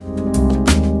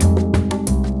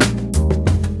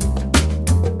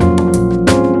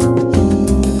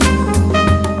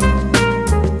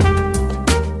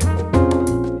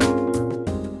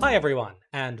everyone,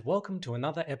 and welcome to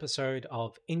another episode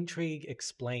of Intrigue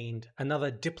Explained, another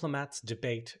Diplomats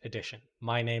Debate edition.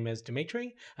 My name is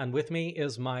Dmitry, and with me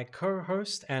is my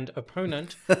co-host and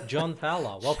opponent, John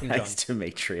Fowler. Welcome, John. Thanks,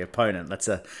 Dmitry. Opponent. That's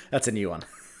a new one.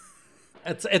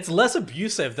 It's less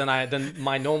abusive than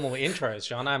my normal intros,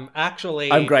 John.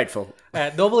 I'm grateful.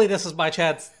 Normally this is my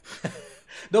chance.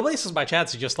 Normally this is my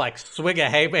chance to just like swing a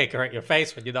haymaker at your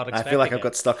face when you're not expecting it. I feel like I've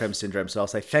got Stockholm Syndrome, so I'll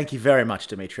say thank you very much,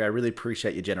 Dmitry. I really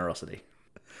appreciate your generosity.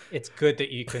 It's good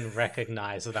that you can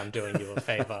recognize that I'm doing you a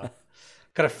favor.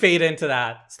 Gotta feed into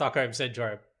that Stockholm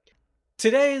Syndrome.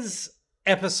 Today's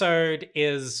episode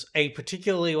is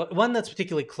one that's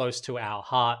particularly close to our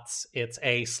hearts. It's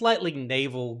a slightly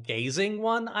navel-gazing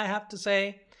one, I have to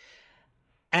say.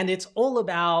 And it's all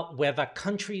about whether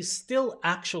countries still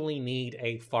actually need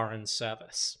a foreign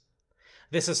service.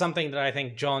 This is something that I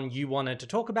think, John, you wanted to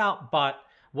talk about, but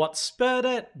what spurred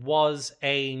it was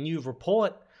a new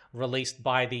report released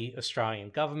by the Australian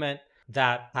government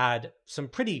that had some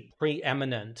pretty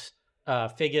preeminent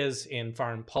figures in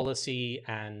foreign policy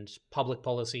and public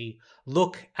policy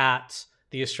look at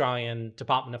the Australian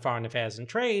Department of Foreign Affairs and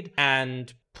Trade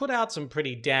and put out some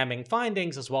pretty damning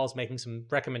findings, as well as making some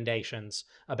recommendations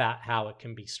about how it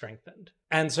can be strengthened.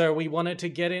 And so we wanted to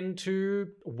get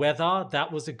into whether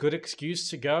that was a good excuse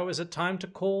to go. Is it time to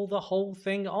call the whole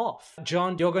thing off?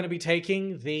 John, you're going to be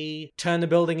taking the turn the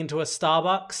building into a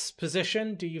Starbucks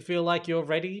position. Do you feel like you're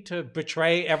ready to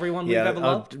betray everyone we've ever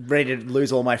loved? I'm ready to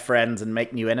lose all my friends and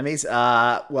make new enemies.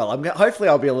 Hopefully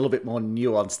I'll be a little bit more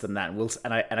nuanced than that.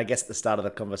 I guess at the start of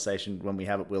the conversation, when we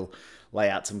have it, we'll lay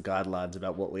out some guidelines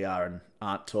about what we are and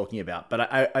aren't talking about.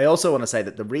 But I also want to say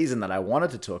that the reason that I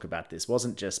wanted to talk about this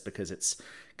wasn't just because it's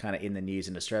kind of in the news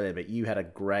in Australia, but you had a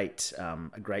great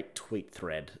tweet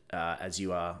thread, as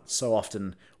you are so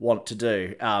often want to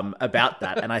do, about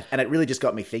that. and it really just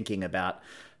got me thinking about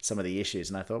some of the issues.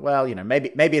 And I thought, well,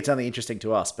 maybe it's only interesting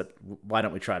to us, but why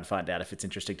don't we try and find out if it's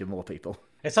interesting to more people?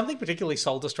 There's something particularly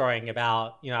soul-destroying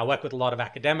about, I work with a lot of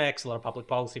academics, a lot of public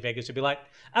policy figures who'd be like,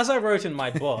 as I wrote in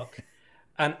my book,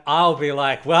 and I'll be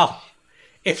like, well,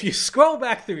 if you scroll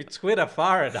back through Twitter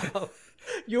far enough,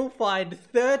 you'll find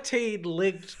 13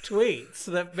 linked tweets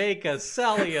that make a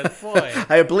salient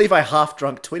point. I believe I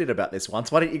half-drunk tweeted about this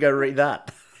once. Why don't you go read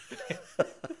that?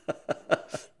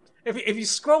 If you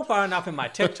scroll far enough in my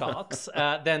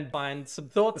TikToks, then find some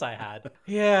thoughts I had.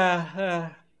 Yeah,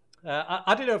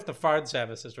 I don't know if the foreign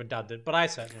service is redundant, but I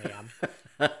certainly am.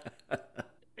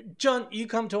 John, you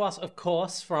come to us, of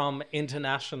course, from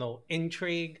International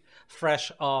Intrigue,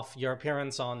 fresh off your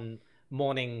appearance on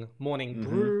Morning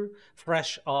Brew,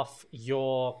 fresh off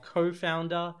your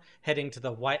co-founder heading to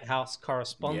the White House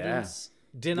Correspondents'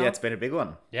 Dinner. Yeah, it's been a big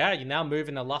one. Yeah, you now move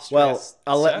in illustrious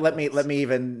let me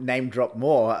even name drop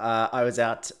more. I was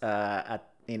out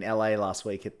in LA last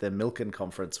week at the Milken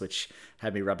conference, which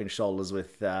had me rubbing shoulders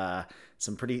with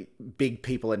some pretty big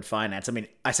people in finance. I mean,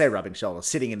 I say rubbing shoulders,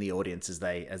 sitting in the audience as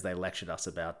they lectured us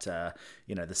about the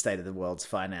state of the world's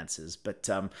finances. But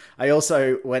I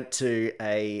also went to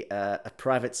a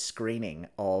private screening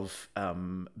of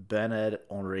Bernard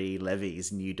Henri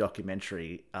Levy's new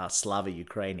documentary Slava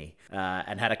Ukraini,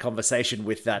 and had a conversation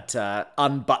with that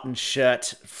unbuttoned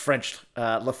shirt French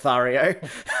Lothario.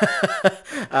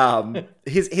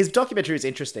 His documentary is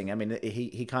interesting. I mean,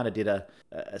 he kind of did a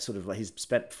sort of, he's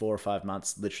spent 4 or 5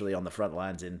 months literally on the front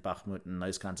lines in Bakhmut and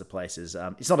those kinds of places.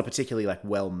 It's not a particularly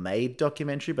well-made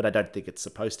documentary, but I don't think it's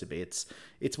supposed to be. It's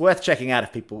worth checking out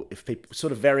if people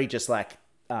sort of very just raw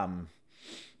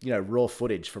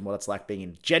footage from what it's like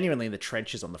being genuinely in the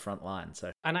trenches on the front line.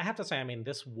 So, and I have to say, I mean,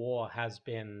 this war has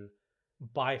been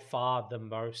by far the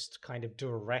most kind of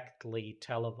directly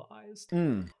televised.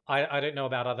 I don't know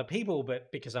about other people,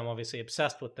 but because I'm obviously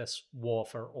obsessed with this war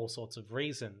for all sorts of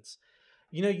reasons,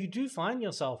 you do find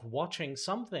yourself watching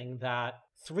something that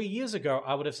 3 years ago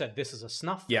I would have said this is a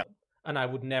snuff film, and I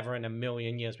would never in a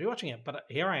million years be watching it. But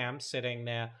here I am sitting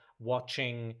there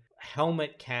watching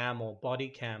helmet cam or body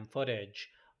cam footage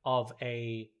of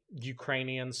a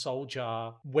Ukrainian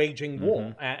soldier waging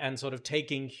war and sort of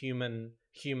taking human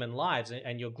lives,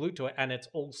 and you're glued to it. And it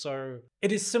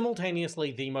is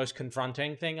simultaneously the most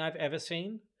confronting thing I've ever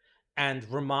seen, and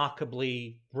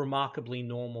remarkably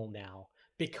normal now,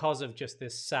 because of just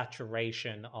this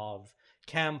saturation of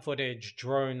cam footage,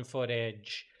 drone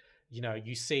footage.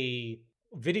 You see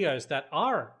videos that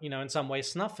are, in some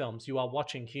ways snuff films. You are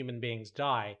watching human beings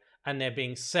die, and they're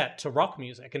being set to rock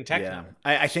music and techno.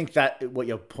 Yeah, I think that what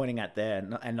you're pointing at there,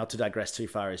 and not to digress too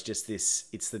far, is just this.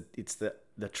 It's the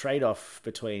trade-off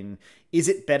between, is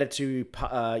it better to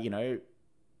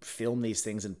film these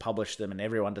things and publish them and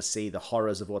everyone to see the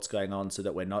horrors of what's going on so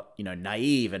that we're not,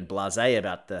 naive and blasé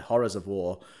about the horrors of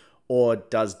war? Or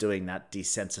does doing that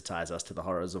desensitize us to the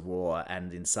horrors of war,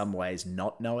 and in some ways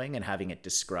not knowing and having it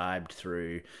described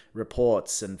through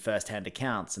reports and first-hand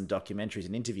accounts and documentaries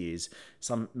and interviews,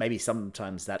 maybe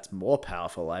sometimes that's more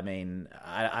powerful? I mean,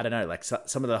 I don't know, like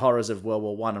some of the horrors of World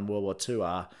War I and World War II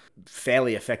are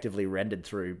fairly effectively rendered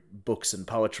through books and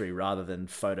poetry rather than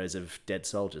photos of dead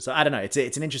soldiers. So I don't know,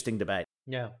 it's an interesting debate.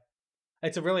 Yeah.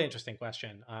 It's a really interesting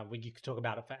question. You could talk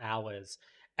about it for hours.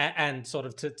 And sort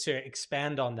of to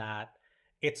expand on that,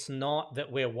 it's not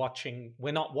that we're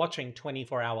not watching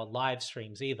 24-hour live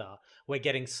streams either. We're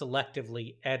getting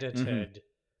selectively edited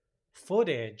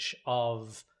footage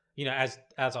of, as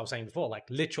I was saying before, like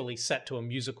literally set to a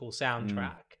musical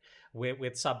soundtrack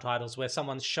with subtitles where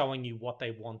someone's showing you what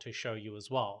they want to show you as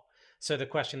well. So the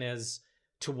question is,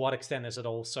 to what extent is it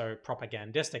also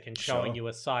propagandistic and showing you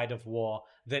a side of war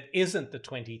that isn't the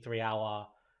 23-hour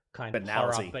kind of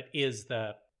horror, but is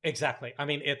exactly. I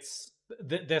mean,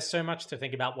 there's so much to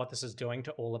think about what this is doing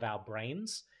to all of our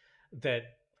brains that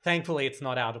thankfully it's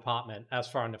not our department as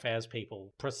foreign affairs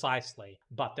people precisely,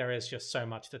 but there is just so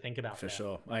much to think about. For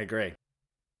sure. I agree.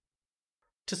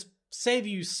 To save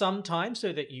you some time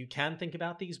so that you can think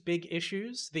about these big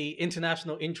issues, the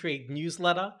International Intrigue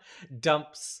newsletter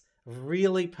dumps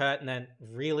really pertinent,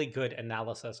 really good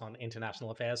analysis on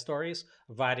international affairs stories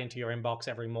right into your inbox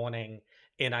every morning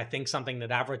in, I think, something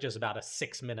that averages about a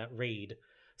 6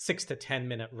 to 10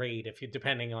 minute read, if you're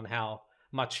depending on how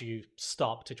much you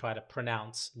stop to try to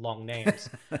pronounce long names.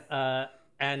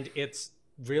 And it's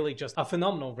really just a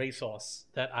phenomenal resource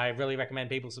that I really recommend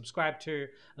people subscribe to.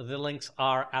 The links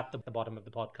are at the bottom of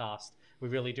the podcast. We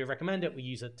really do recommend it. We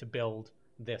use it to build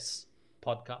this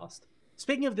podcast.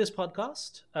 Speaking of this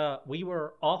podcast, we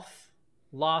were off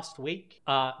last week.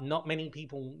 Not many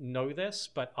people know this,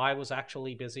 but I was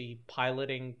actually busy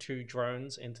piloting 2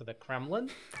 drones into the Kremlin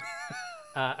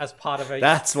as part of a...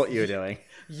 That's what you were doing.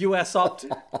 US opt.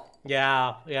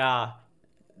 Yeah.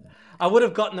 I would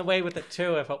have gotten away with it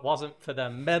too if it wasn't for the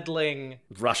meddling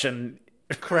Russian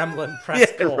Kremlin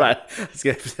press corps. Right. I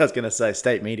was going to say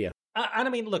state media. And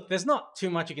I mean, look, there's not too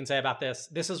much you can say about this.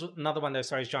 This is another one of those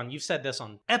stories, John. You've said this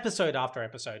on episode after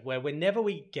episode, where whenever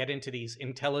we get into these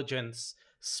intelligence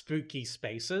spooky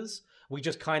spaces, we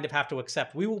just kind of have to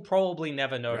accept we will probably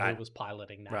never know who was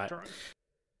piloting that drone.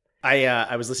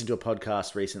 I was listening to a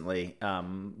podcast recently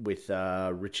with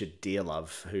Richard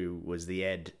Dearlove, who was the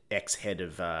ex-head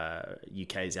of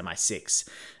UK's MI6,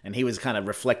 and he was kind of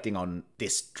reflecting on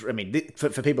this. I mean, for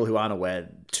people who aren't aware,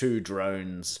 2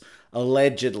 drones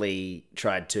allegedly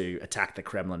tried to attack the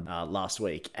Kremlin last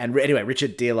week. And anyway,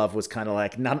 Richard Dearlove was kind of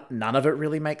like, none of it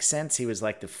really makes sense. He was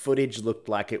like, the footage looked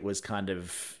like it was kind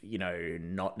of,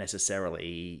 not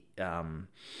necessarily...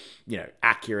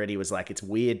 accurate. He was like, it's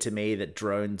weird to me that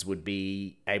drones would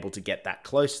be able to get that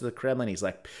close to the Kremlin. He's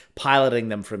like, piloting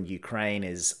them from Ukraine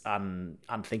is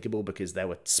unthinkable because they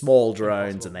were small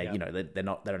drones and they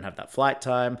don't have that flight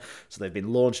time. So they've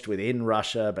been launched within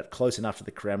Russia, but close enough to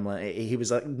the Kremlin. He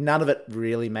was like, none of it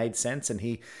really made sense.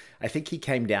 And I think he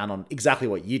came down on exactly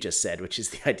what you just said, which is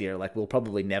the idea like, we'll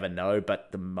probably never know,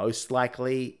 but the most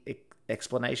likely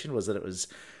explanation was that it was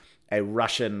a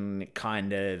Russian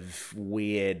kind of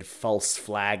weird false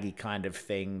flaggy kind of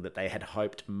thing that they had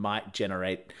hoped might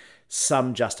generate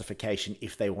some justification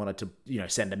if they wanted to,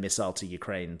 send a missile to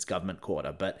Ukraine's government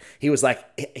quarter. But he was like,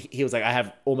 I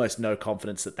have almost no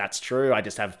confidence that that's true. I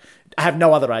have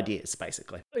no other ideas,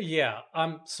 basically. Yeah,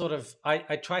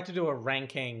 I tried to do a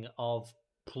ranking of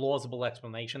plausible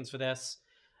explanations for this,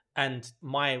 and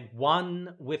my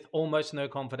one with almost no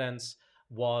confidence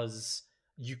was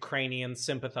Ukrainian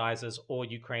sympathizers or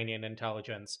Ukrainian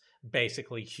intelligence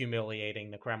basically humiliating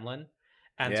the Kremlin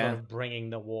and sort of bringing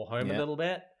the war home a little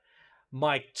bit.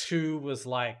 My 2 was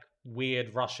like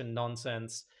weird Russian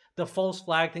nonsense. The false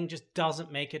flag thing just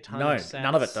doesn't make a ton of sense.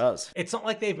 None of it does. It's not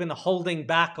like they've been holding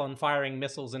back on firing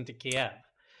missiles into Kiev.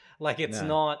 Like, it's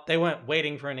not, they weren't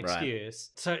waiting for an excuse.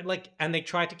 Right. So, and they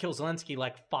tried to kill Zelensky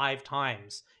 5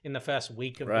 times in the first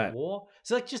week of the war.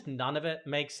 So, just none of it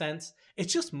makes sense.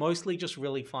 It's just mostly just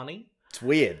really funny. It's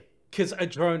weird. Because a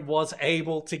drone was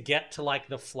able to get to,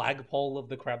 the flagpole of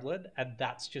the Kremlin, and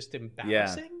that's just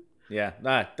embarrassing. Yeah,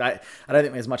 no, I don't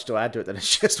think there's much to add to it. That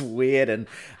it's just weird and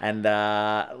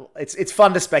it's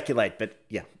fun to speculate, but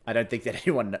yeah, I don't think that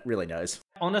anyone really knows.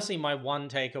 Honestly, my one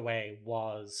takeaway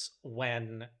was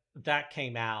when that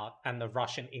came out and the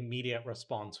Russian immediate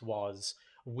response was,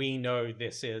 we know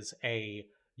this is a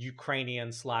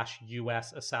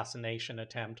Ukrainian/US assassination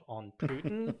attempt on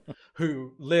Putin,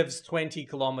 who lives 20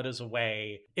 kilometers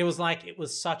away. It was like it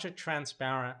was such a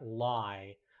transparent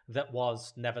lie that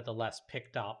was nevertheless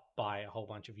picked up by a whole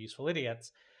bunch of useful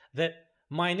idiots, that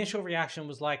my initial reaction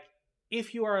was like,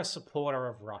 if you are a supporter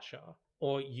of Russia,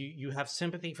 or you have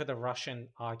sympathy for the Russian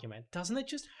argument, doesn't it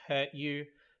just hurt you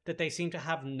that they seem to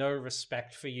have no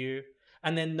respect for you,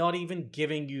 and they're not even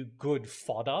giving you good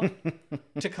fodder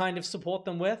to kind of support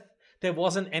them with? There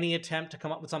wasn't any attempt to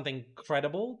come up with something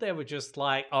credible. They were just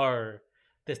like, oh,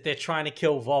 they're trying to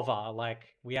kill Vova.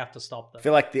 Like, we have to stop them. I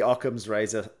feel like the Occam's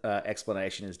razor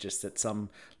explanation is just that some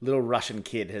little Russian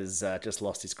kid has just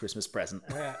lost his Christmas present.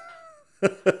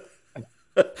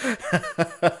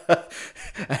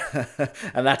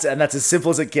 and that's as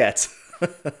simple as it gets.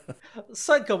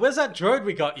 Sidecar, where's that droid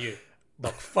we got you?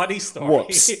 Look, funny story.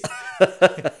 Whoops.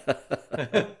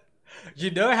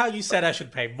 You know how you said I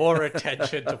should pay more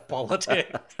attention to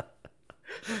politics?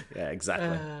 Yeah,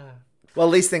 exactly. Well,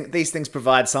 these things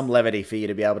provide some levity for you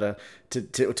to be able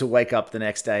to wake up the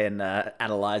next day and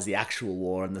analyze the actual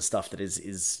war and the stuff that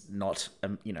is not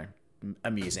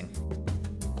amusing.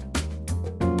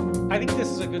 I think this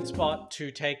is a good spot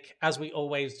to take, as we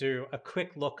always do, a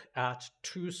quick look at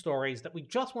two stories that we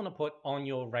just want to put on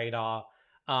your radar.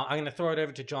 I'm going to throw it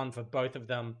over to John for both of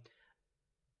them.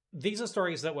 These are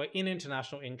stories that were in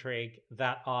International Intrigue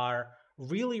that are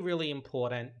really, really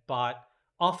important, but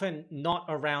often not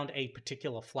around a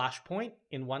particular flashpoint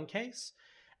in one case.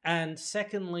 And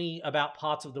secondly, about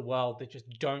parts of the world that just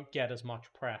don't get as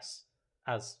much press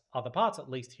as other parts, at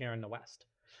least here in the West.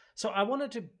 So I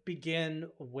wanted to begin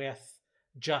with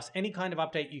just any kind of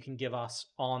update you can give us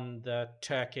on the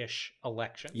Turkish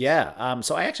election. Yeah,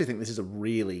 so I actually think this is a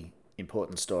really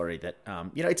important story that,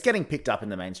 it's getting picked up in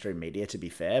the mainstream media, to be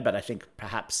fair, but I think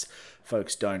perhaps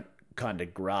folks don't kind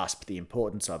of grasp the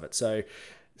importance of it. So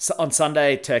on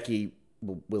Sunday, Turkey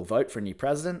will vote for a new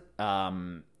president.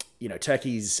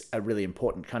 Turkey's a really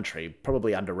important country,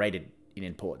 probably underrated in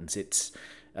importance. It's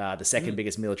the second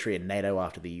biggest military in NATO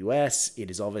after the US.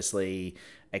 It is obviously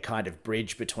a kind of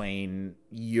bridge between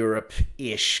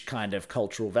Europe-ish kind of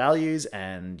cultural values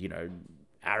and,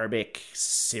 Arabic,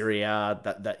 Syria,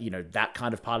 that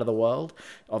kind of part of the world.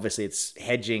 Obviously, it's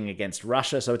hedging against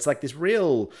Russia. So it's like this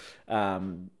real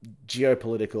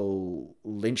geopolitical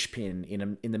linchpin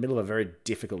in the middle of a very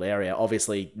difficult area,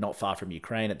 obviously not far from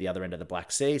Ukraine at the other end of the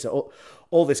Black Sea. So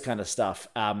all this kind of stuff.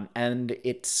 And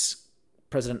it's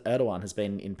President Erdoğan has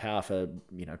been in power for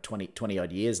 20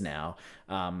 odd years now,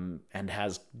 and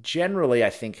has generally, I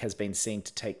think, has been seen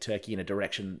to take Turkey in a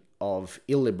direction of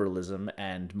illiberalism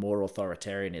and more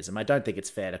authoritarianism. I don't think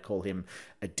it's fair to call him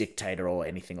a dictator or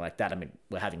anything like that. I mean,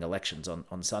 we're having elections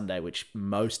on Sunday, which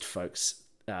most folks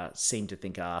seem to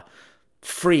think are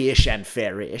free-ish and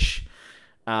fair-ish.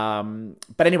 But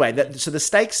anyway, so the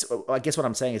stakes, I guess what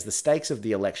I'm saying is the stakes of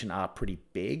the election are pretty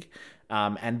big,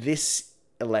 and this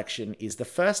election is the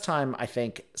first time, I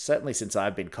think, certainly since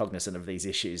I've been cognizant of these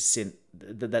issues, since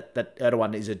that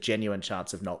Erdoğan is a genuine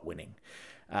chance of not winning.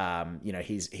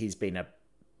 He's been a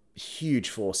huge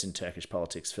force in Turkish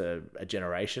politics for a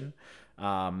generation.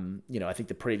 I think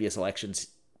the previous elections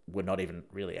were not even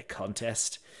really a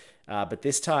contest. But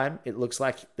this time, it looks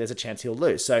like there's a chance he'll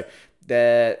lose. So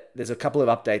there's a couple of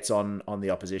updates on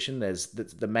the opposition. There's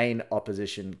the main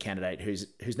opposition candidate,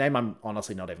 whose name I'm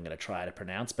honestly not even going to try to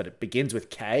pronounce, but it begins with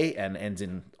K and ends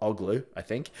in Oglu, I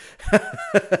think.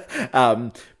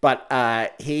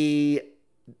 But he's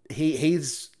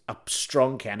a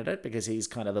strong candidate because he's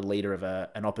kind of the leader of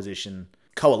an opposition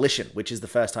coalition, which is the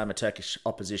first time a Turkish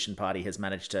opposition party has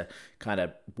managed to kind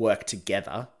of work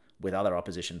together with other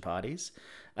opposition parties.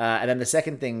 And then the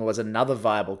second thing was another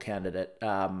viable candidate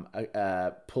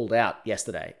pulled out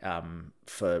yesterday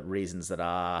for reasons that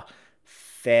are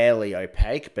fairly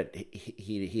opaque, but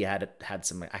he had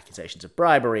some accusations of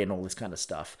bribery and all this kind of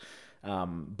stuff.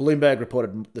 Bloomberg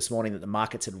reported this morning that the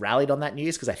markets had rallied on that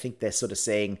news because I think they're sort of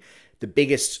seeing the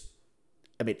biggest...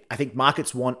 I think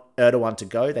markets want Erdoğan to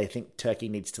go. They think Turkey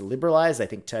needs to liberalize. They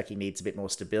think Turkey needs a bit more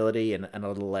stability and a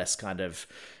little less kind of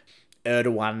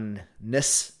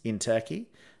Erdoğan-ness in Turkey.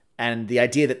 And the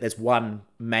idea that there's one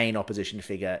main opposition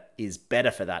figure is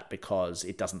better for that because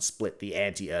it doesn't split the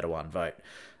anti-Erdoğan vote.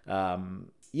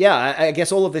 I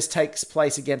guess all of this takes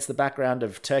place against the background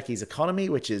of Turkey's economy,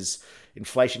 which is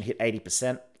inflation hit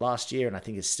 80% last year and I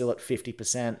think is still at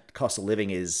 50%. Cost of living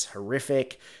is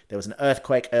horrific. There was an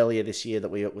earthquake earlier this year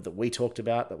that we talked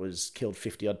about that was killed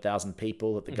 50,000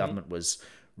 people that the government was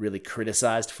really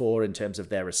criticized for in terms of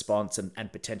their response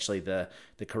and potentially the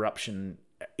corruption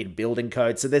in building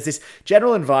codes. So there's this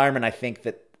general environment, I think,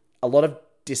 that a lot of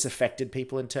disaffected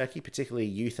people in Turkey, particularly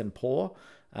youth and poor,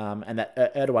 and that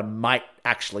Erdogan might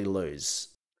actually lose.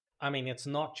 I mean, it's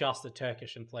not just that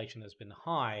Turkish inflation has been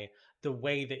high. The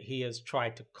way that he has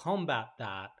tried to combat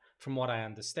that, from what I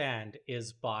understand,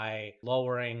 is by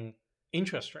lowering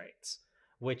interest rates,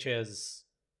 which is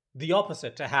the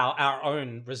opposite to how our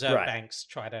own reserve banks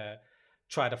try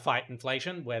to fight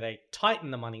inflation, where they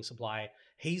tighten the money supply.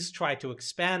 He's tried to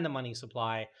expand the money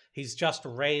supply. He's just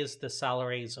raised the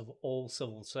salaries of all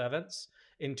civil servants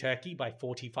in Turkey by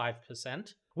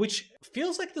 45%, which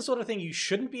feels like the sort of thing you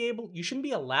shouldn't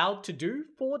be allowed to do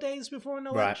 4 days before an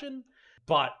election. Right.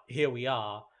 But here we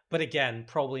are. But again,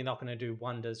 probably not going to do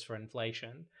wonders for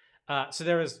inflation. So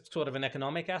there is sort of an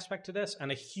economic aspect to this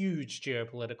and a huge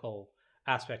geopolitical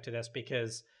aspect to this,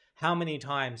 because how many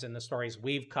times in the stories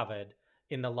we've covered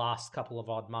in the last couple of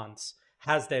odd months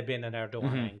has there been an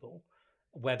Erdoğan angle?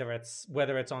 Whether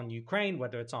it's on Ukraine,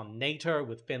 whether it's on NATO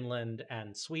with Finland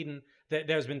and Sweden,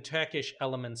 there's been Turkish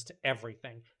elements to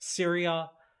everything. Syria,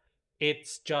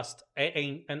 it's just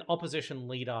an opposition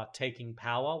leader taking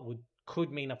power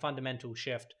could mean a fundamental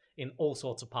shift in all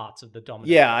sorts of parts of the dominant.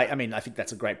 Yeah, I mean, I think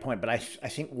that's a great point. But I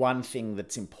think one thing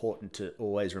that's important to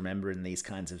always remember in these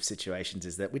kinds of situations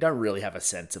is that we don't really have a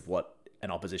sense of what an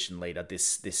opposition leader,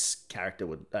 this character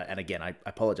would, and again, I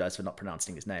apologize for not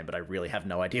pronouncing his name, but I really have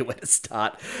no idea where to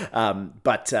start.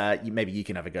 But maybe you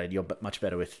can have a go. You're much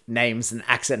better with names and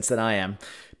accents than I am.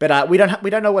 But we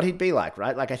don't know what he'd be like,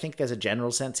 right? Like, I think there's a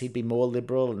general sense he'd be more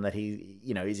liberal and that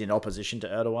he's in opposition to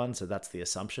Erdogan, so that's the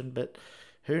assumption. But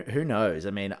who knows? I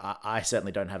mean, I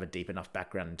certainly don't have a deep enough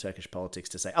background in Turkish politics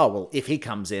to say, oh, well, if he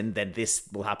comes in, then this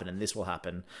will happen and this will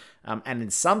happen. And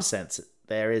in some sense,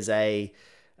 there is Erdogan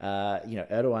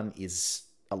is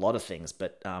a lot of things,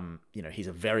 but he's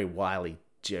a very wily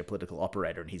geopolitical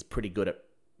operator, and he's pretty good at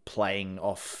playing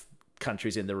off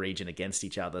countries in the region against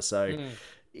each other. So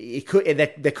there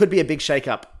could be a big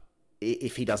shakeup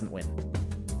if he doesn't win.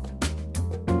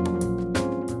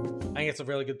 I think it's a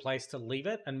really good place to leave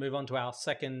it and move on to our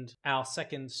second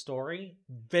story.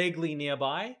 Vaguely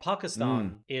nearby,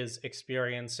 Pakistan is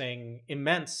experiencing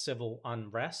immense civil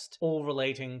unrest, all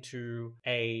relating to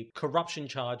corruption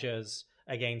charges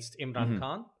against Imran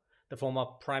Khan, the former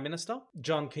Prime Minister.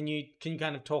 John, can you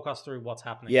kind of talk us through what's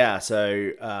happening? Yeah,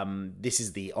 so this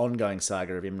is the ongoing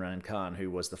saga of Imran Khan,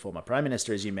 who was the former Prime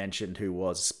Minister, as you mentioned, who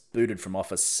was booted from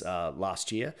office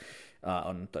last year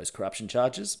on those corruption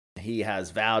charges. He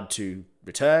has vowed to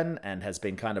return and has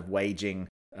been kind of waging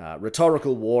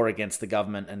rhetorical war against the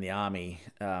government and the army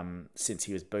since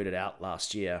he was booted out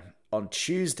last year. On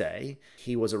Tuesday,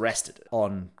 he was arrested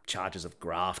on charges of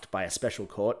graft by a special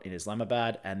court in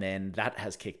Islamabad, and then that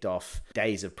has kicked off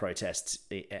days of protests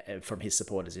from his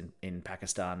supporters in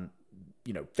Pakistan.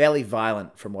 Fairly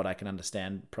violent, from what I can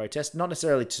understand, protests, not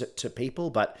necessarily to people,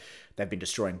 but they've been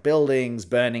destroying buildings,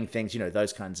 burning things,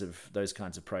 those kinds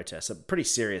of protests. So pretty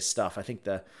serious stuff. I think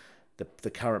the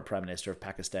current Prime Minister of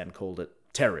Pakistan called it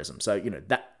terrorism. So,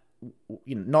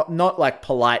 not like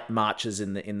polite marches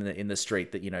in the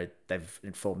street that, they've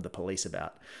informed the police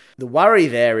about. The worry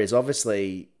there is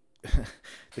obviously,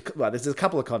 there's a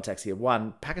couple of contexts here.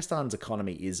 One, Pakistan's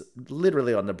economy is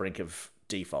literally on the brink of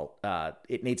default.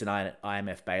 It needs an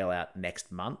IMF bailout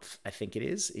next month, I think it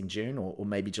is, in June or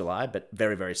maybe July, but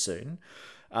very, very soon.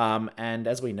 And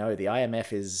as we know, the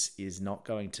IMF is not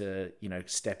going to,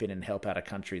 step in and help out a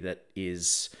country that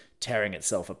is tearing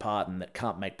itself apart and that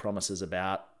can't make promises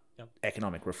about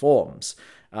economic reforms.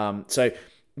 So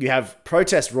you have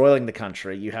protests roiling the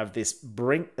country. You have this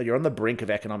you're on the brink of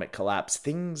economic collapse.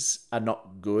 Things are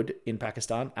not good in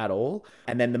Pakistan at all.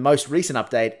 And then the most recent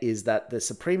update is that the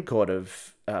Supreme Court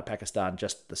of Pakistan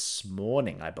just this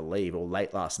morning, I believe, or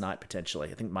late last night, potentially,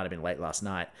 I think it might have been late last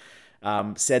night,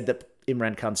 said that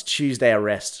Imran Khan's Tuesday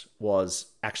arrest was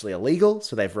actually illegal.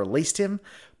 So they've released him,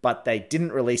 but they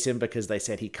didn't release him because they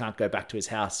said he can't go back to his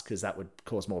house because that would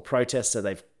cause more protests. So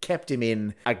they've kept him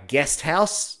in a guest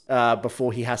house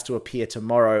before he has to appear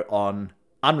tomorrow on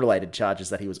unrelated charges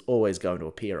that he was always going to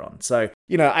appear on. So,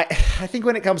 I think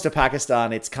when it comes to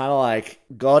Pakistan, it's kind of like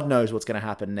God knows what's going to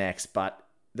happen next. But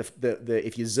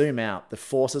if you zoom out, the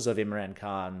forces of Imran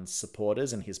Khan's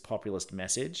supporters and his populist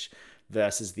message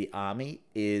versus the army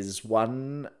is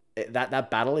one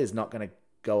that battle is not going to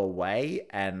go away.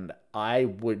 And I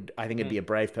think it'd be a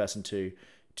brave person to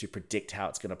predict how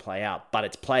it's going to play out, but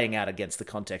it's playing out against the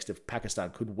context of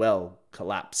Pakistan could well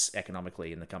collapse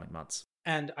economically in the coming months.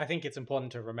 And I think it's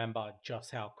important to remember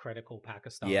just how critical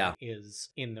Pakistan is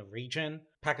in the region.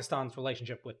 Pakistan's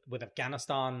relationship with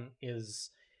Afghanistan is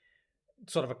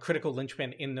sort of a critical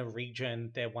linchpin in the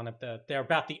region. They're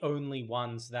about the only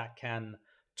ones that can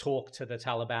talk to the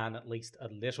Taliban at least a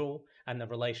little, and the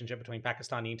relationship between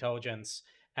Pakistani intelligence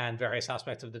and various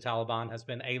aspects of the Taliban has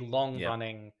been a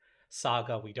long-running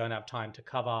saga we don't have time to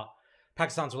cover.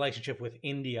 Pakistan's relationship with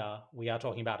India, we are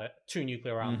talking about it, two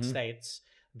nuclear-armed states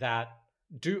that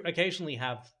do occasionally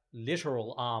have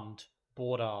literal armed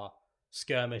border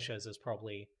skirmishes is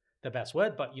probably the best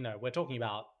word, but, we're talking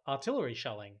about artillery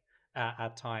shelling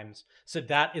at times. So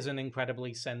that is an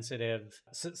incredibly sensitive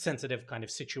kind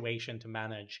of situation to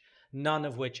manage, none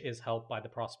of which is helped by the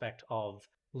prospect of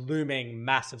looming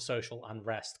massive social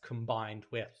unrest combined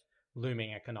with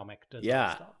looming economic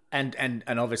disaster. And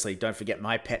obviously don't forget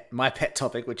my pet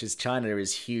topic, which is China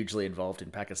is hugely involved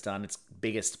in Pakistan. Its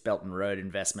biggest Belt and Road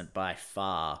investment by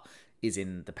far is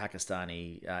in the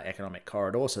Pakistani economic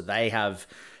corridor. So they have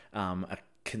a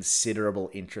considerable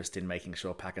interest in making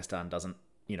sure Pakistan doesn't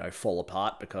fall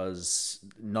apart, because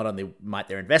not only might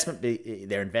their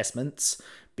investments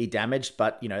be damaged,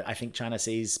 but I think China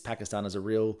sees Pakistan as a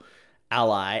real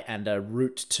ally and a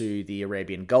route to the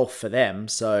Arabian Gulf for them.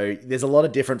 So there's a lot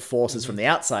of different forces from the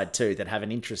outside too that have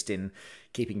an interest in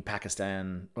keeping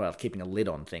Pakistan, keeping a lid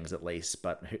on things at least,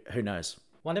 but who knows?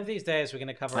 One of these days we're going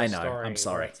to cover a story I'm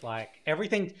sorry. where it's like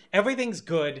everything's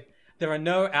good. There are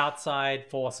no outside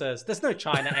forces. There's no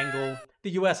China angle.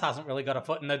 The US hasn't really got a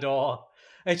foot in the door.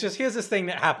 It's just, here's this thing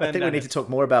that happened. I think we need to talk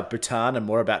more about Bhutan and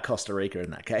more about Costa Rica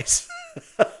in that case.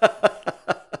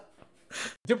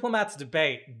 Diplomats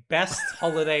Debate, best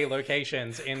holiday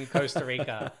locations in Costa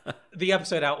Rica. The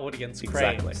episode our audience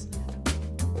craves. Exactly.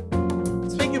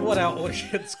 Speaking of what our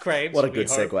audience craves. What a good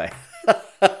segue.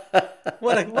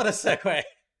 What a segue.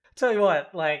 Tell you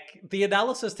what, the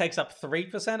analysis takes up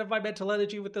 3% of my mental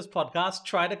energy with this podcast.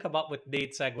 Try to come up with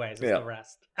neat segues as the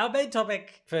rest. Our main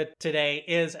topic for today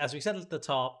is, as we said at the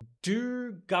top,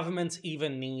 do governments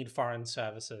even need foreign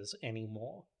services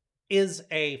anymore? Is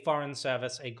a foreign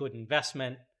service a good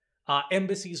investment? Are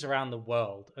embassies around the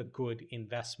world a good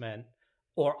investment?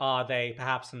 Or are they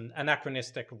perhaps an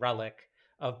anachronistic relic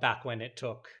of back when it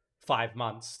took 5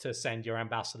 months to send your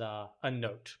ambassador a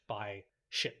note by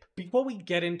ship? Before we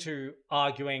get into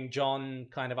John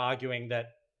kind of arguing that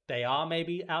they are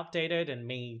maybe outdated, and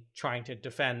me trying to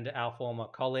defend our former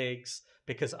colleagues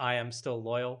because I am still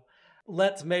loyal,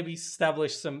 let's maybe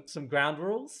establish some ground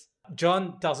rules.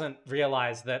 John doesn't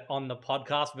realize that on the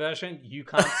podcast version, you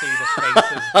can't see the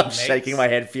faces I'm shaking my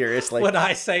head furiously when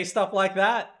I say stuff like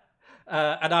that.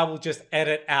 And I will just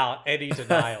edit out any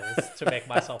denials to make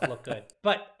myself look good.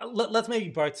 But let's maybe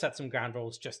both set some ground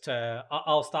rules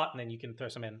I'll start and then you can throw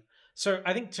some in. So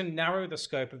I think to narrow the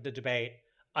scope of the debate,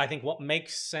 I think what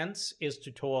makes sense is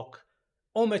to talk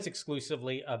almost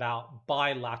exclusively about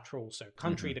bilateral, so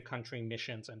country-to-country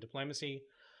missions and diplomacy.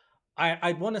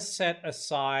 I'd want to set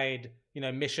aside,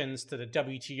 missions to the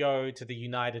WTO, to the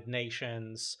United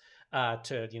Nations,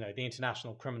 to the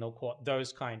International Criminal Court,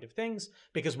 those kind of things,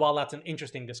 because while that's an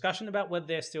interesting discussion about whether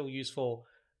they're still useful,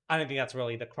 I don't think that's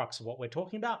really the crux of what we're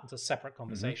talking about. It's a separate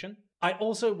conversation. I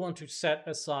also want to set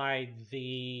aside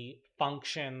the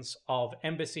functions of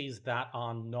embassies that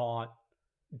are not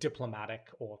diplomatic,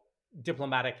 or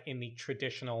diplomatic in the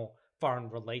traditional foreign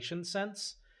relations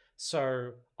sense.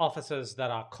 So officers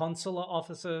that are consular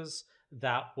officers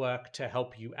that work to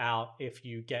help you out if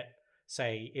you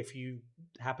if you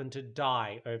happen to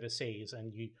die overseas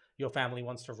and your family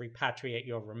wants to repatriate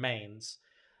your remains.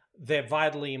 They're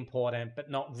vitally important, but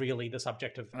not really the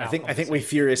subject of our I think we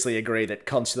furiously agree that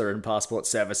consular and passport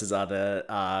services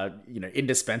are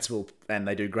indispensable, and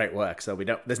they do great work. So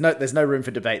there's no room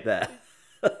for debate there.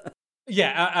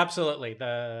 Yeah, absolutely.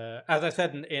 As I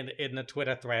said in the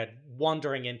Twitter thread,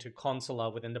 wandering into consular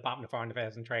within the Department of Foreign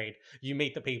Affairs and Trade, you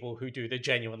meet the people who do the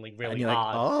genuinely really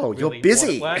hard. You're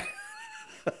busy. Work.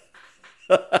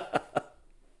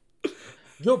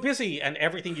 You're busy, and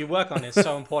everything you work on is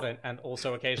so important and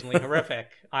also occasionally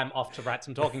horrific. I'm off to write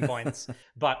some talking points,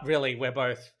 but really we're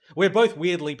both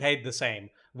weirdly paid the same,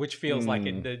 which feels like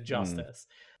injustice.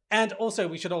 And also,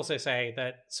 we should also say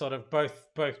that sort of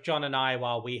both John and I,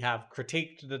 while we have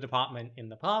critiqued the department in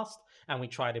the past, and we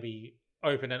try to be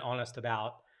open and honest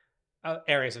about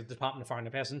areas of the Department of Foreign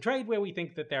Affairs and Trade where we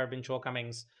think that there have been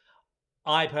shortcomings,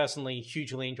 I personally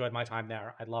hugely enjoyed my time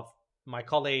there. I love my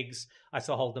colleagues. I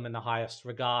still hold them in the highest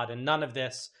regard, and none of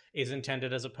this is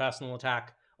intended as a personal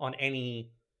attack on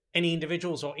any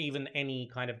individuals or even any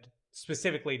kind of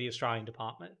specifically the Australian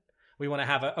department. We want to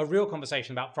have a real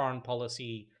conversation about foreign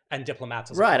policy and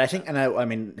diplomats. Right. I think,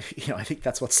 I think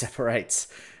that's what separates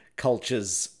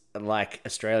cultures like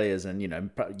Australia's and,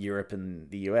 Europe and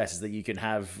the US, is that you can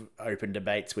have open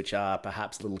debates which are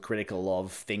perhaps a little critical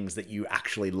of things that you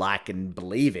actually like and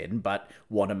believe in, but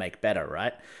want to make better,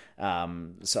 right?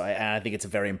 I think it's a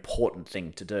very important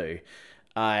thing to do.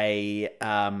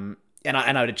 And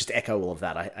I would just echo all of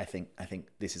that. I think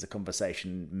this is a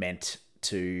conversation meant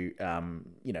to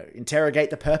interrogate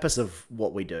the purpose of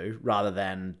what we do rather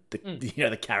than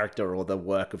the character or the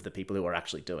work of the people who are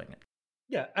actually doing it.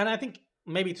 Yeah, and I think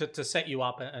maybe to set you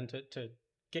up and to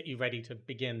get you ready to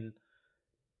begin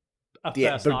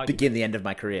first argument. Begin the end of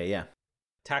my career, yeah.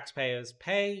 Taxpayers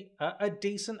pay a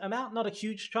decent amount, not a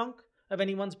huge chunk of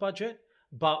anyone's budget,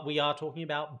 but we are talking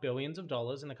about billions of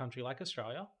dollars in a country like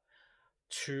Australia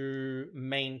to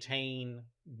maintain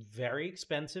very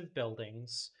expensive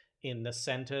buildings in the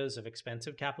centers of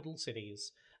expensive capital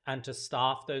cities and to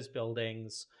staff those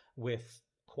buildings with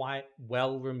quite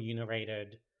well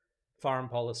remunerated foreign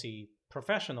policy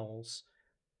professionals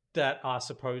that are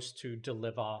supposed to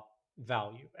deliver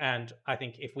value. And I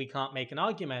think if we can't make an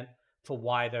argument for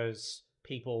why those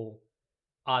people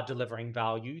are delivering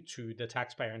value to the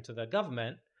taxpayer and to the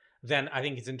government, then I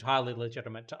think it's entirely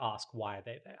legitimate to ask, why are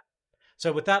they there?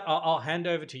 So with that, I'll hand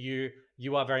over to you.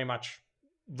 You are very much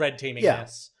red teaming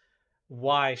this.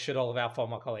 Why should all of our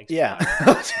former colleagues? Yeah.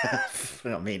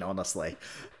 I mean, honestly.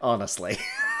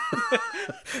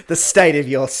 The state of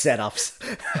your setups.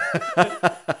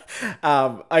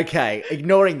 Okay,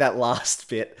 ignoring that last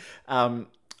bit.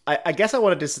 I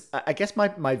guess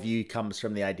my view comes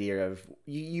from the idea of,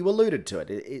 you alluded to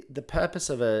it. The purpose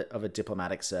of a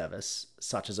diplomatic service,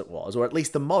 such as it was, or at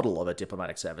least the model of a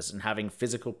diplomatic service, and having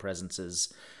physical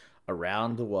presences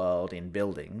around the world in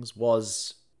buildings,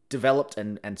 was developed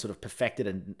and sort of perfected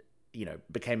and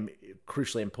became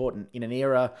crucially important in an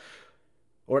era,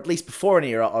 or at least before an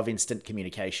era, of instant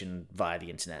communication via the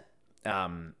internet.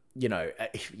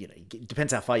 It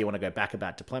depends how far you want to go back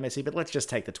about diplomacy, but let's just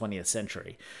take the 20th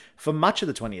century. For much of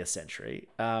the 20th century,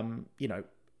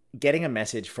 getting a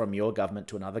message from your government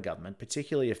to another government,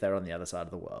 particularly if they're on the other side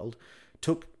of the world,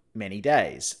 took many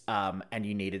days, and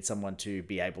you needed someone to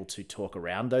be able to talk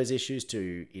around those issues,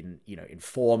 to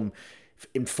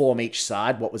inform each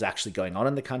side what was actually going on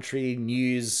in the country.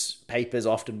 Newspapers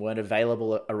often weren't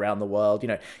available around the world.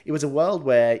 It was a world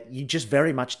where you just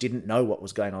very much didn't know what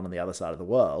was going on the other side of the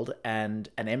world. And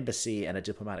an embassy and a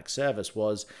diplomatic service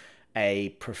was a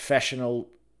professional,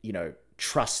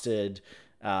 trusted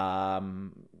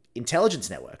intelligence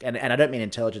network. And I don't mean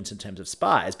intelligence in terms of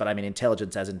spies, but I mean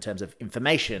intelligence as in terms of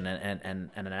information and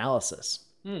analysis.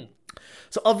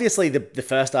 So obviously the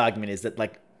first argument is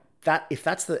that, if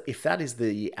that is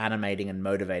the animating and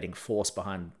motivating force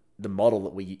behind the model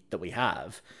that we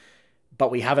have, but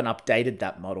we haven't updated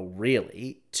that model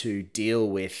really to deal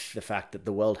with the fact that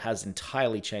the world has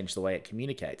entirely changed the way it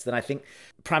communicates, then I think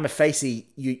prima facie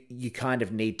you kind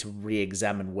of need to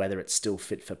re-examine whether it's still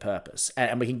fit for purpose.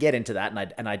 And we can get into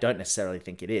that, and I don't necessarily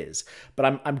think it is.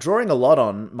 But I'm drawing a lot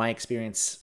on my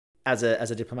experience as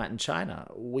a diplomat in China.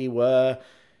 We were,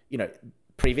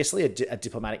 previously, a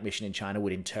diplomatic mission in China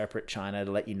would interpret China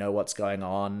to let you know what's going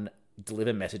on,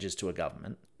 deliver messages to a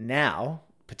government. Now,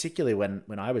 particularly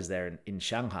when I was there in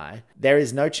Shanghai, there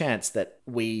is no chance that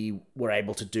we were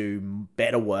able to do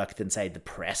better work than, say, the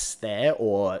press there,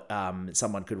 or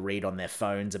someone could read on their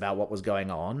phones about what was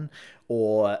going on,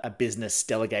 or a business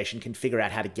delegation can figure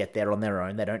out how to get there on their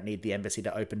own. They don't need the embassy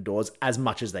to open doors as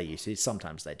much as they used to.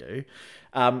 Sometimes they do.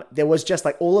 There was just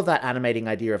all of that animating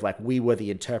idea of we were the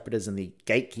interpreters and the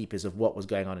gatekeepers of what was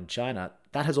going on in China.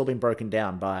 That has all been broken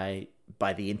down by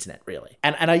the internet, really.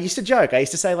 And I used to joke. I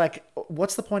used to say,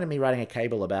 what's the point of me writing a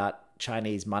cable about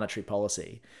Chinese monetary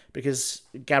policy? Because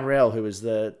Gabriel, who was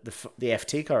the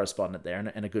FT correspondent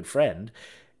there and a good friend,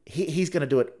 he's going to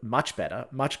do it much better,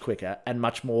 much quicker, and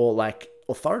much more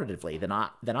authoritatively than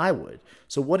I would.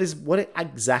 So what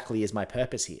exactly is my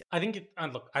purpose here? I think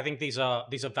I think these are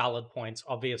valid points.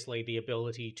 Obviously, the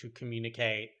ability to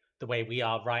communicate the way we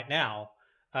are right now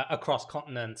across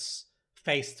continents,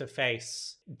 face to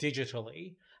face,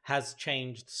 digitally, has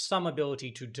changed some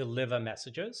ability to deliver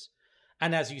messages.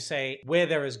 And as you say, where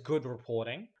there is good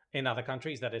reporting in other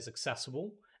countries that is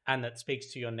accessible and that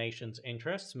speaks to your nation's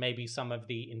interests, maybe some of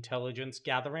the intelligence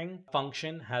gathering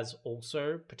function has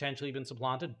also potentially been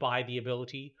supplanted by the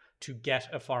ability to get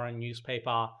a foreign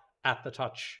newspaper at the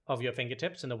touch of your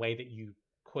fingertips in a way that you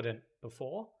couldn't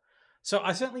before. So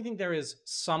I certainly think there is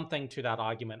something to that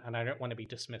argument, and I don't want to be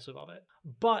dismissive of it.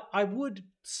 But I would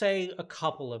say a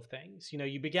couple of things.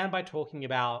 You began by talking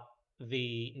about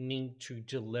the need to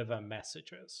deliver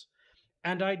messages.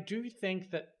 And I do think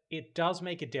that it does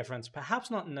make a difference, perhaps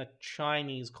not in the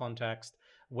Chinese context,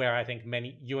 where I think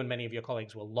you and many of your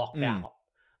colleagues were locked out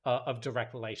of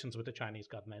direct relations with the Chinese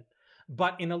government.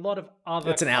 But in a lot of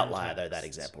other It's an outlier, though, that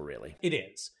example, really. It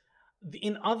is.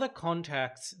 In other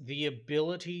contexts, the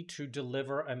ability to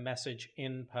deliver a message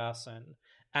in person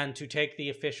and to take the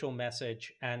official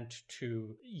message and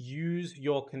to use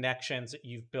your connections that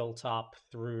you've built up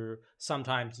through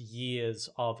sometimes years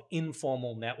of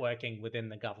informal networking within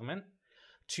the government,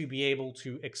 to be able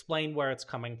to explain where it's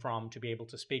coming from, to be able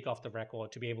to speak off the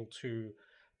record, to be able to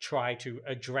try to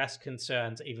address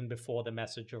concerns even before the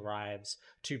message arrives,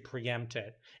 to preempt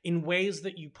it in ways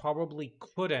that you probably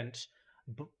couldn't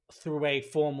through a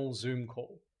formal Zoom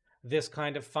call. This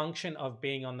kind of function of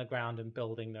being on the ground and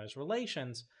building those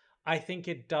relations, I think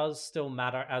it does still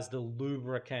matter as the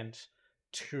lubricant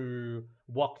to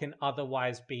what can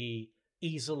otherwise be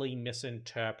easily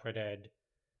misinterpreted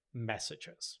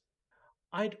messages.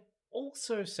 I'd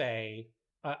also say,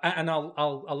 and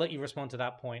I'll let you respond to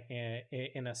that point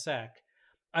in a sec.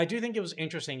 I do think it was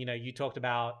interesting. You talked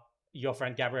about your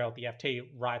friend Gabrielle at the FT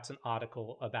writes an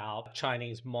article about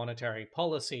Chinese monetary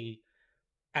policy,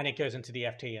 and it goes into the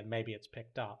FT, and maybe it's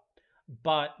picked up.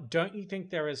 But don't you think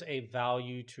there is a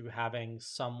value to having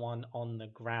someone on the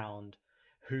ground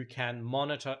who can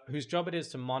monitor, whose job it is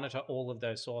to monitor all of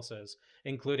those sources,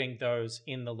 including those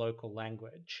in the local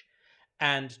language,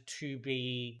 and to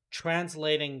be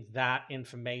translating that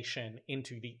information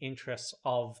into the interests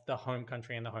of the home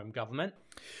country and the home government?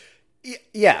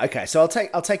 Yeah. Okay. So I'll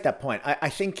take that point. I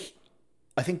think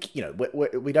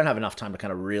we don't have enough time to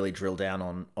kind of really drill down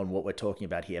on what we're talking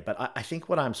about here. But I think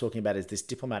what I'm talking about is this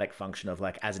diplomatic function of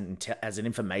like as an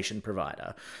information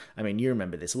provider. I mean, you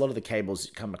remember this. A lot of the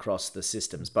cables come across the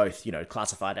systems, both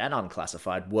classified and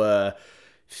unclassified, were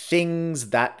things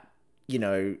that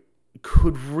you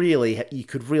could really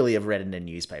have read in a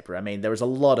newspaper. I mean, there was a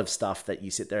lot of stuff that you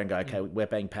sit there and go, okay, we're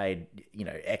being paid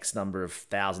X number of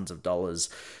thousands of dollars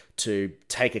to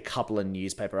take a couple of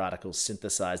newspaper articles,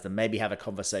 synthesize them, maybe have a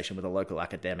conversation with a local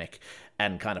academic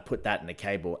and kind of put that in a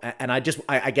cable. And I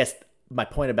guess my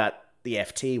point about the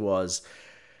FT was,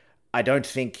 I don't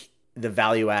think the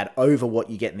value add over what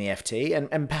you get in the FT.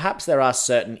 And perhaps there are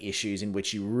certain issues in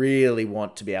which you really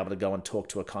want to be able to go and talk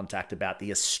to a contact about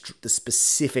the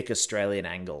specific Australian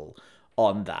angle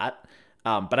on that.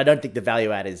 But I don't think the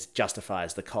value add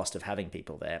justifies the cost of having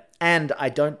people there. And I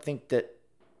don't think that,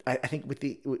 I think with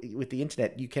the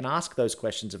internet, you can ask those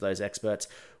questions of those experts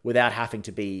without having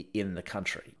to be in the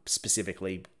country,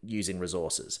 specifically using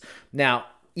resources. Now,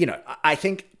 I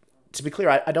think, to be clear,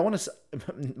 I don't want to.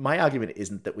 My argument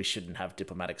isn't that we shouldn't have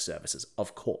diplomatic services.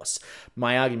 Of course,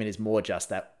 my argument is more just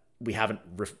that we haven't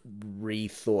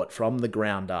rethought from the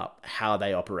ground up how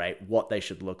they operate, what they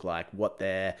should look like, what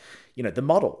they're, the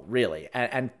model really.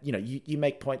 And you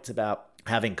make points about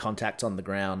having contacts on the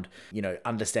ground,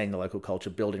 understanding the local culture,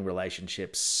 building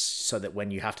relationships so that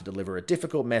when you have to deliver a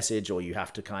difficult message or you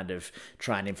have to kind of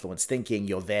try and influence thinking,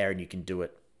 you're there and you can do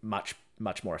it much,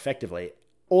 much more effectively.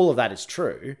 All of that is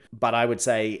true, but I would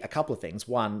say a couple of things.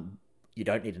 One, you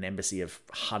don't need an embassy of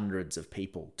hundreds of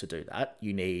people to do that.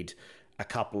 You need a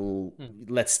couple,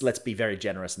 let's be very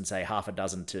generous and say half a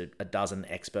dozen to a dozen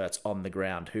experts on the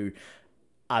ground who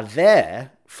are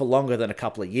there for longer than a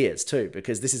couple of years too,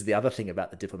 because this is the other thing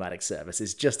about the diplomatic service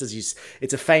is just as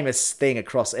it's a famous thing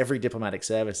across every diplomatic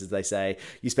service is they say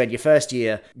you spend your first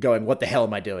year going, what the hell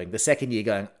am I doing? The second year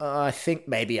going, I think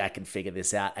maybe I can figure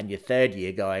this out. And your third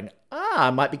year going,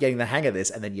 I might be getting the hang of this.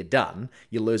 And then you're done.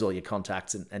 You lose all your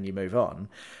contacts and you move on.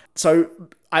 So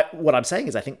what I'm saying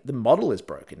is I think the model is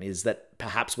broken, is that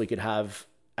perhaps we could have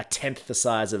a tenth the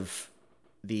size of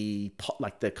the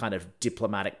kind of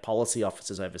diplomatic policy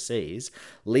officers overseas,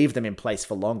 leave them in place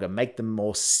for longer, make them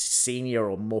more senior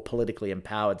or more politically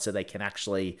empowered so they can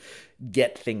actually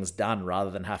get things done rather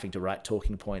than having to write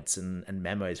talking points and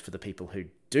memos for the people who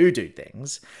do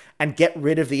things, and get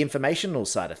rid of the informational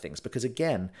side of things. Because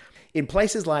again, in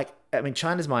places like,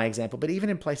 China's my example, but even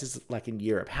in places like in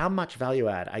Europe, how much value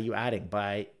add are you adding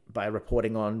by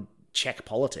reporting on Czech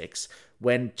politics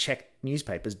when Czech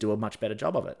newspapers do a much better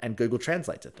job of it and Google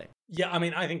translates a thing? Yeah,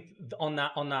 I think on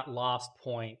that last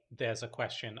point, there's a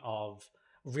question of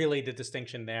really the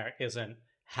distinction there isn't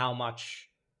how much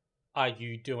are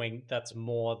you doing that's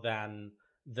more than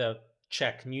the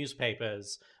Czech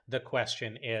newspapers. The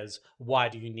question is, why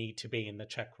do you need to be in the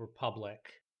Czech Republic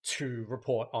to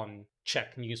report on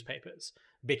Czech newspapers?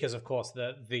 Because of course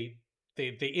the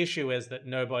issue is that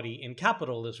nobody in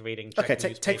capital is reading Czech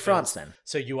newspapers. Take France then.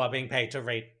 So you are being paid to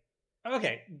read.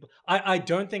 Okay, I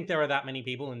don't think there are that many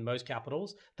people in most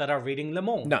capitals that are reading Le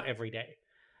Monde every day.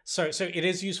 So it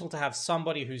is useful to have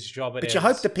somebody whose job it is. But you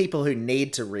hope the people who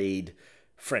need to read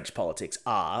French politics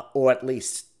are, or at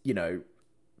least,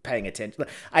 paying attention.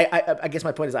 I guess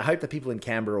my point is I hope that people in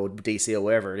Canberra or DC or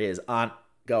wherever it is aren't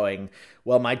going,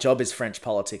 well, my job is French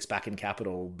politics back in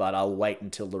capital, but I'll wait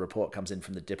until the report comes in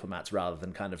from the diplomats rather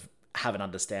than kind of have an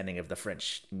understanding of the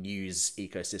French news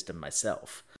ecosystem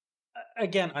myself.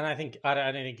 Again, and I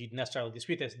don't think you'd necessarily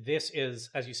dispute this. This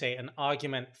is, as you say, an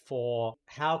argument for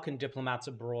how can diplomats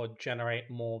abroad generate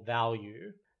more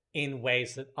value in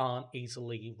ways that aren't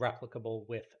easily replicable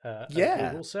with a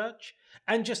Google search.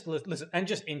 And just listen, and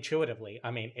just intuitively,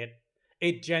 I mean,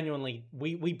 it genuinely,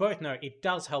 we both know it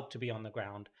does help to be on the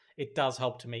ground. It does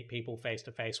help to meet people face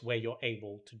to face where you're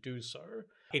able to do so.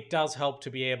 It does help to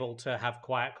be able to have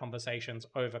quiet conversations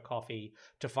over coffee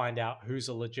to find out who's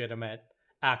a legitimate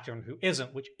actor and who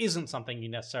isn't, which isn't something you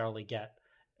necessarily get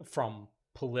from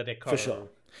Politico. For sure.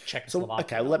 Czechoslovakia.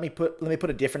 So, okay, let me put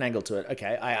a different angle to it.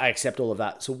 Okay, I accept all of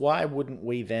that. So why wouldn't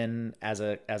we then, as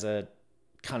a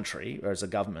country or as a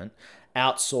government,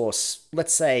 outsource,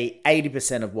 let's say,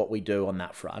 80% of what we do on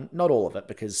that front? Not all of it,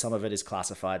 because some of it is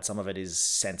classified, some of it is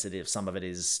sensitive, some of it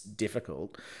is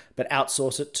difficult, but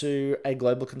outsource it to a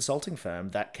global consulting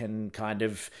firm that can kind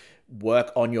of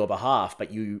work on your behalf, but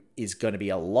is going to be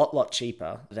a lot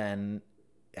cheaper than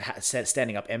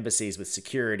standing up embassies with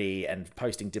security and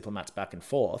posting diplomats back and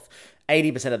forth.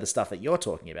 80% of the stuff that you're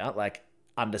talking about, like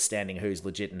understanding who's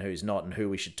legit and who's not and who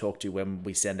we should talk to when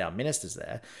we send our ministers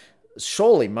there,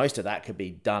 surely most of that could be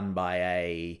done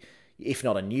by if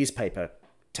not a newspaper,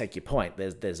 take your point,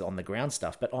 there's on the ground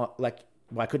stuff, but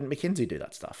why couldn't McKinsey do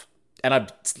that stuff? And I'm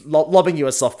lobbing you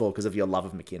a softball because of your love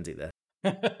of McKinsey there.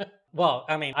 Well,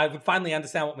 I mean, I would finally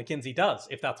understand what McKinsey does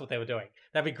if that's what they were doing.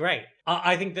 That'd be great.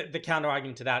 I think that the counter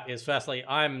argument to that is, firstly,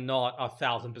 I'm not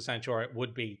 1,000% sure it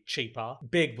would be cheaper.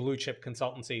 Big blue chip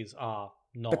consultancies are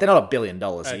not. But they're not $1 billion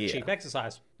a year. Cheap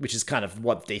exercise. Which is kind of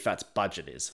what DFAT's budget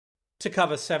is. To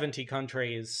cover 70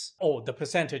 countries, or the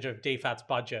percentage of DFAT's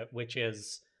budget, which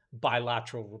is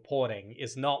bilateral reporting,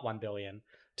 is not 1 billion.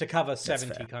 To cover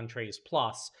 70 countries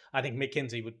plus, I think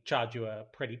McKinsey would charge you a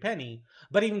pretty penny.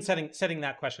 But even setting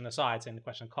that question aside, setting the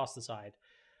question of cost aside,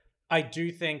 I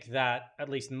do think that, at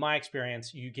least in my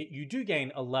experience, you do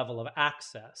gain a level of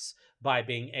access by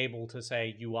being able to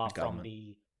say you are from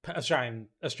the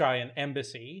Australian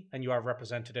embassy and you are a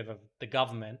representative of the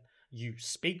government. You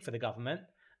speak for the government,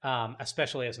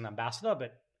 especially as an ambassador,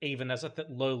 but even as a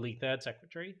lowly third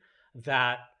secretary,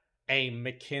 that a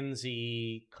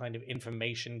McKinsey kind of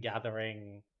information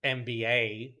gathering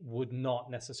MBA would not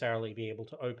necessarily be able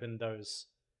to open those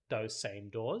same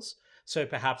doors. So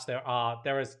perhaps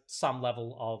there is some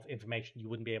level of information you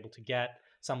wouldn't be able to get,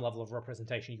 some level of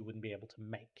representation you wouldn't be able to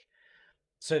make.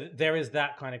 So there is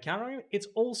that kind of counter. It's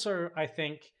also, I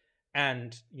think,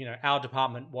 and our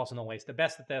department wasn't always the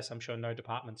best at this. I'm sure no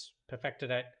department's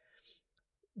perfected it.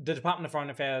 The Department of Foreign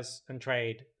Affairs and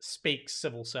Trade speaks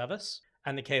civil service,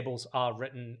 and the cables are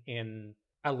written in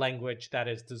a language that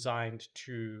is designed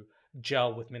to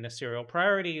gel with ministerial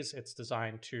priorities. It's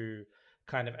designed to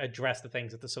kind of address the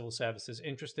things that the civil service is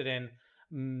interested in.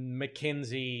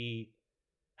 McKinsey,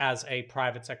 as a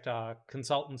private sector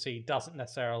consultancy, doesn't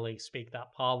necessarily speak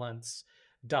that parlance,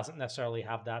 doesn't necessarily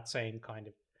have that same kind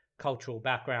of cultural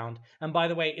background, and by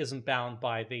the way, isn't bound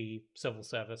by the civil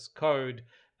service code,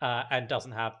 and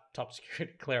doesn't have top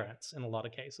security clearance in a lot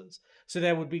of cases. So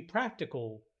there would be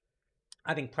practical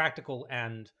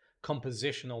and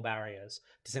compositional barriers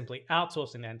to simply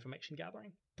outsourcing that information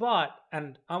gathering. But,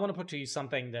 and I want to put to you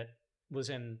something that was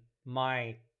in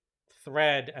my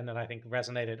thread and that I think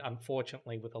resonated,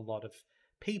 unfortunately, with a lot of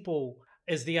people,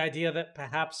 is the idea that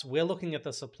perhaps we're looking at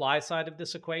the supply side of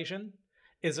this equation.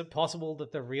 Is it possible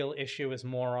that the real issue is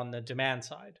more on the demand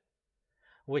side?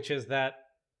 Which is that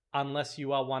unless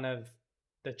you are one of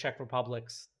the Czech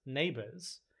Republic's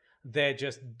neighbors, there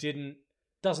just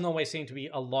doesn't always seem to be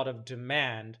a lot of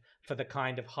demand for the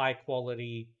kind of high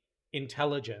quality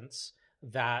intelligence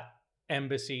that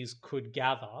embassies could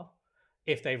gather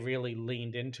if they really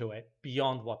leaned into it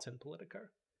beyond what's in Politico.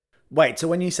 Wait, so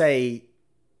when you say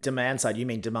demand side, you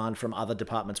mean demand from other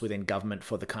departments within government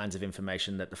for the kinds of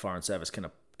information that the Foreign Service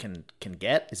can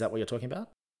get? Is that what you're talking about?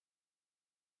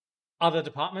 Other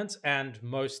departments, and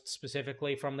most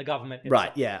specifically from the government itself.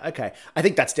 Right, yeah, okay. I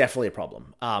think that's definitely a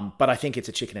problem. But I think it's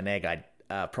a chicken and egg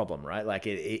problem, right? Like,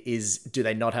 do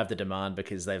they not have the demand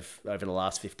because they've, over the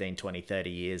last 15, 20, 30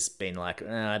 years, been like,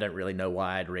 I don't really know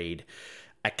why I'd read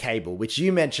a cable, which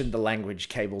you mentioned the language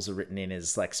cables are written in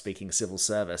is like speaking civil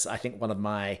service. I think one of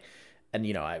my,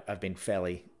 and I've been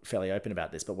fairly open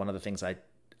about this, but one of the things I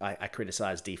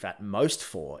criticize DFAT most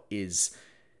for is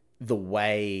the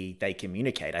way they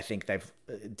communicate. I think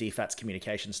DFAT's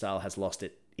communication style has lost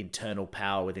internal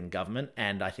power within government,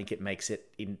 and I think it makes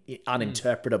it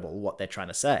uninterpretable what they're trying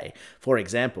to say. For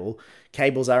example,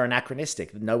 cables are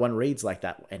anachronistic. No one reads like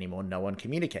that anymore. No one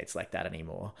communicates like that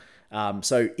anymore.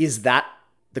 So is that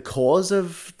the cause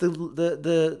of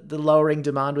the lowering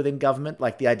demand within government?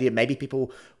 Like the idea maybe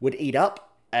people would eat up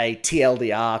a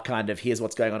TLDR kind of here's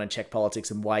what's going on in Czech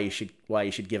politics and why you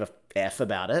should give a F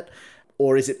about it,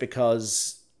 or is it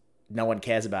because no one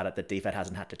cares about it that DFAT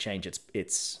hasn't had to change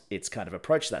its kind of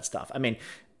approach to that stuff? I mean,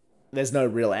 there's no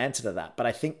real answer to that, but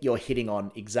I think you're hitting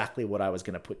on exactly what I was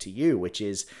going to put to you, which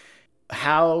is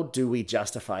how do we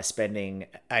justify spending,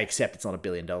 I accept it's not $1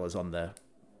 billion on the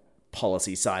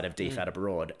policy side of DFAT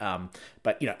abroad,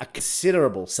 but a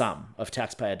considerable sum of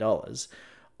taxpayer dollars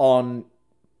on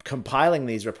compiling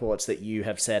these reports that you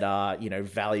have said are,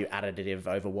 value additive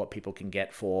over what people can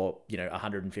get for,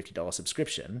 $150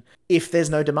 subscription, if there's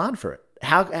no demand for it.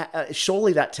 How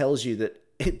surely that tells you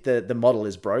that the model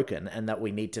is broken and that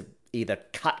we need to either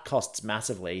cut costs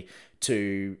massively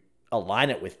to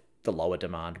align it with the lower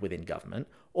demand within government,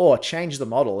 or change the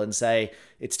model and say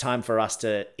it's time for us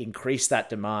to increase that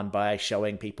demand by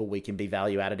showing people we can be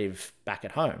value additive back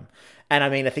at home. And I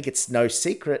mean, I think it's no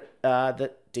secret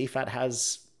that DFAT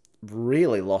has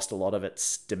really lost a lot of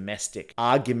its domestic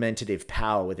argumentative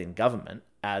power within government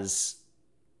as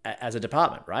a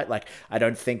department, right? Like, I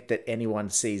don't think that anyone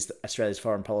sees Australia's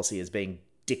foreign policy as being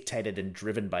dictated and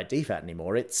driven by DFAT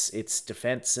anymore. It's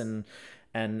defense and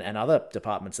other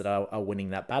departments that are winning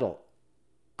that battle.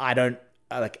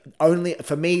 Only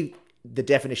for me, the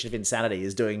definition of insanity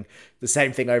is doing the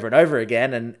same thing over and over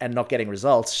again and not getting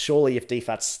results. Surely if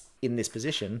DFAT's in this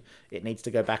position, it needs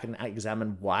to go back and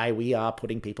examine why we are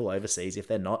putting people overseas if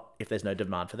there's no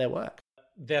demand for their work.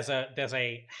 There's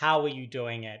a how are you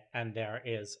doing it, and there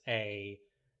is a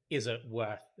is it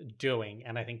worth doing,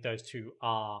 and I think those two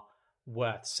are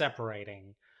worth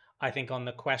separating. I think on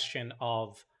the question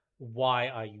of why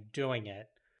are you doing it,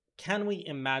 can we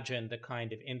imagine the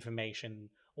kind of information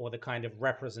or the kind of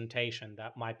representation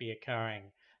that might be occurring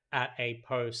at a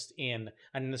post and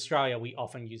in Australia, we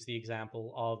often use the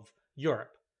example of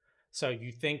Europe. So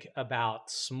you think about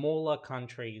smaller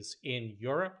countries in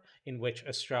Europe in which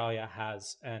Australia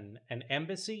has an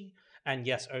embassy. And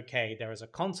yes, okay, there is a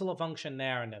consular function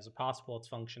there and there's a passports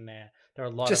function there. There are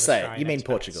a lot Just of say Australian it. You mean expats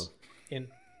Portugal. in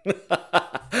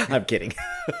I'm kidding.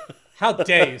 How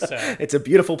dare you, sir? It's a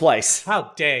beautiful place.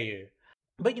 How dare you?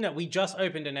 But, we just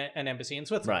opened an embassy in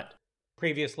Switzerland. Right.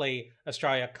 Previously,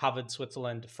 Australia covered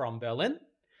Switzerland from Berlin.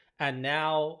 And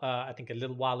now, I think a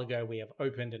little while ago, we have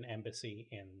opened an embassy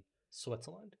in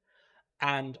Switzerland.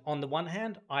 And on the one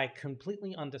hand, I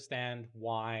completely understand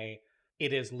why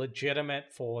it is legitimate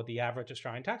for the average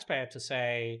Australian taxpayer to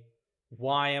say,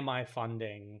 why am I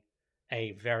funding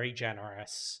a very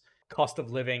generous cost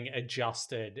of living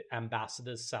adjusted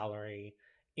ambassador's salary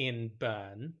in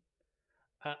Bern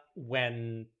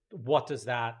when what does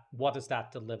that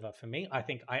deliver for me? I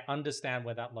think I understand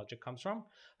where that logic comes from,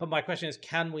 but my question is,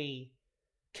 can we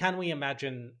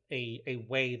imagine a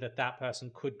way that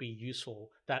person could be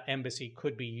useful, that embassy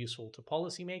could be useful to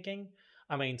policymaking?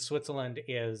 I mean, Switzerland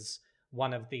is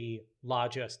one of the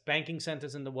largest banking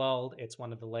centers in the world. It's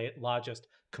one of the largest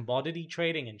commodity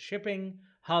trading and shipping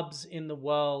hubs in the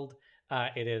world.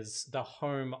 It is the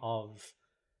home of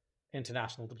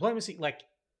international diplomacy. Like,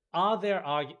 are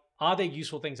there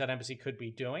useful things that embassy could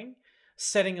be doing?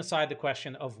 Setting aside the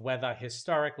question of whether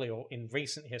historically or in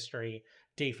recent history,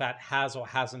 DFAT has or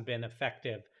hasn't been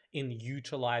effective in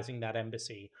utilizing that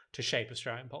embassy to shape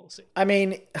Australian policy. I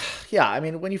mean, yeah. I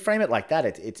mean, when you frame it like that,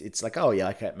 it's like, oh yeah,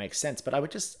 okay, it makes sense. But I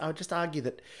would just argue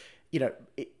that,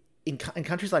 in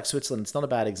countries like Switzerland, it's not a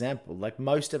bad example. Like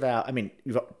most of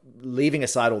leaving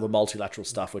aside all the multilateral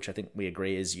stuff, which I think we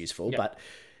agree is useful, Yep. but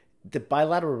the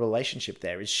bilateral relationship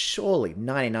there is surely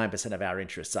 99% of our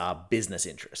interests are business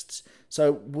interests.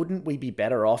 So wouldn't we be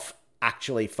better off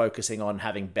actually focusing on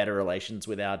having better relations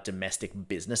with our domestic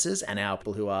businesses and our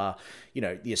people who are,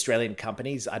 the Australian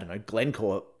companies? I don't know,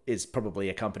 Glencore is probably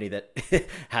a company that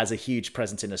has a huge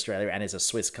presence in Australia and is a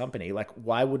Swiss company. Like,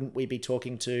 why wouldn't we be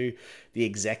talking to the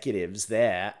executives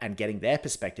there and getting their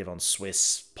perspective on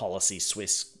Swiss policy,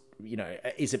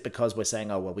 is it because we're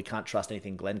saying, oh, well, we can't trust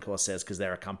anything Glencore says because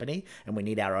they're a company and we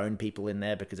need our own people in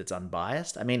there because it's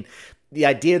unbiased? I mean, the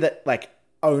idea that like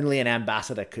only an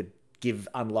ambassador could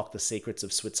unlock the secrets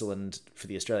of Switzerland for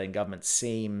the Australian government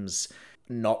seems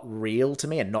not real to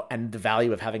me, and the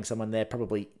value of having someone there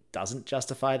probably doesn't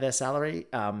justify their salary.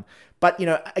 But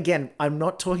again, I'm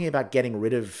not talking about getting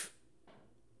rid of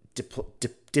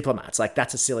diplomats. Like,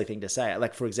 that's a silly thing to say.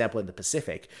 Like, for example, in the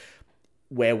Pacific,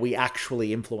 where we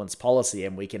actually influence policy,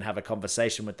 and we can have a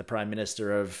conversation with the Prime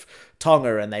Minister of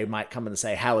Tonga, and they might come and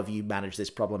say, how have you managed this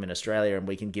problem in Australia? And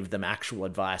we can give them actual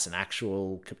advice and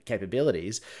actual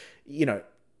capabilities. You know,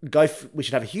 we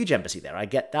should have a huge embassy there. I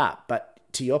get that. But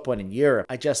to your point, in Europe,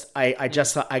 I just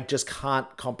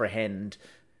can't comprehend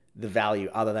the value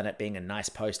other than it being a nice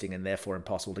posting and therefore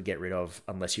impossible to get rid of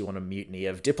unless you want a mutiny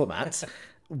of diplomats.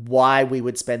 Why we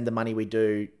would spend the money we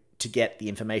do to get the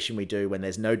information we do when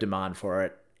there's no demand for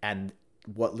it, and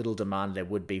what little demand there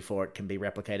would be for it can be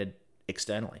replicated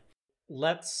externally.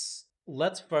 Let's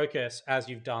focus, as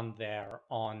you've done there,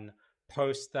 on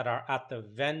posts that are at the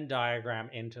Venn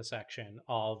diagram intersection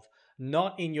of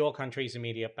not in your country's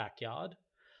immediate backyard,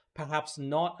 perhaps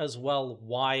not as well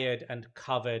wired and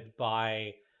covered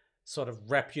by sort of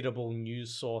reputable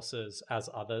news sources as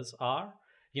others are.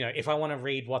 You know, if I want to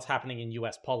read what's happening in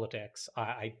US politics,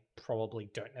 I probably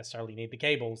don't necessarily need the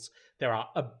cables. There are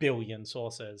a billion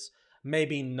sources.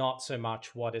 Maybe not so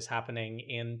much what is happening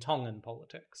in Tongan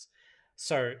politics.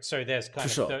 So there's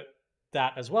kind of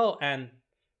that as well. And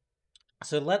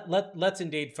so let's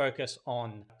indeed focus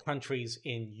on countries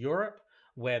in Europe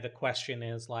where the question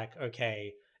is like,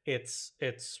 okay, it's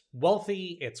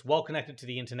wealthy, it's well connected to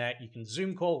the internet, you can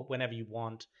Zoom call whenever you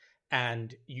want,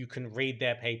 and you can read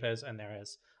their papers, and there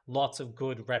is lots of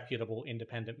good, reputable,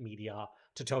 independent media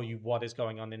to tell you what is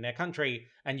going on in their country,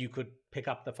 and you could pick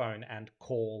up the phone and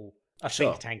call a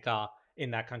think tanker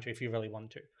in that country if you really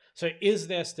want to. So is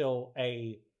there still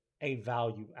a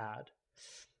value add?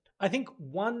 I think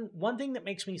one thing that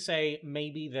makes me say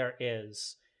maybe there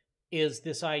is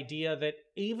this idea that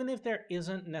even if there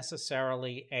isn't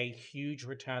necessarily a huge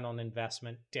return on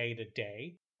investment day to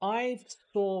day, I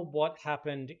saw what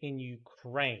happened in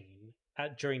Ukraine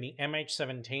during the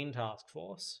MH17 task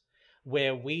force,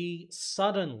 where we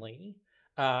suddenly,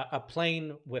 a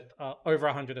plane with over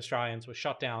 100 Australians was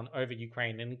shot down over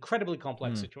Ukraine, an incredibly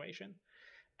complex situation.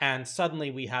 And suddenly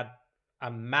we had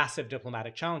a massive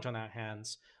diplomatic challenge on our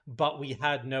hands, but we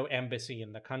had no embassy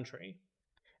in the country.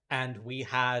 And we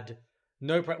had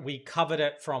we covered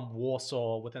it from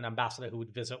Warsaw with an ambassador who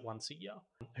would visit once a year,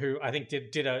 who I think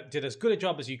did as good a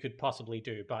job as you could possibly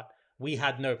do, but we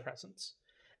had no presence.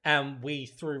 And we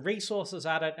threw resources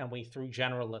at it, and we threw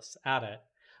generalists at it.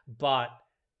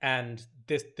 And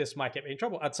this might get me in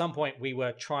trouble. At some point, we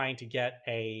were trying to get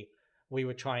a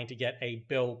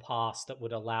bill passed that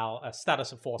would allow a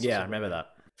status of forces. Yeah, I remember that.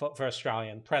 For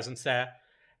Australian presence there.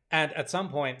 And at some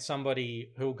point,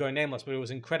 somebody who will go nameless, but who was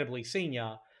incredibly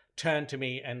senior, turned to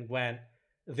me and went,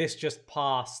 "This just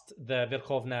passed the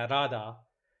Verkhovna Rada.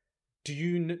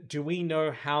 Do we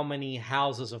know how many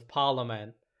houses of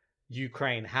parliament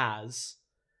Ukraine has?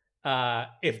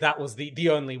 If that was the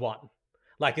only one,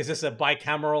 like, is this a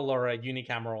bicameral or a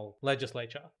unicameral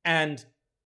legislature?" And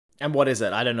what is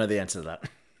it? I don't know the answer to that.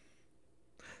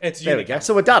 It's there we go.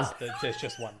 So we're done. There's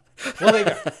just one. Well, there you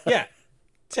go. Yeah,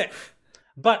 tick.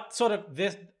 But sort of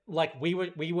this, like, we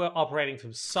were operating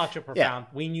from such a profound.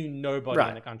 We knew nobody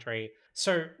in the country.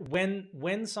 So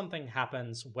when something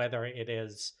happens, whether it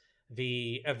is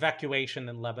the evacuation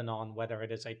in Lebanon, whether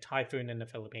it is a typhoon in the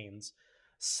Philippines,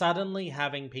 suddenly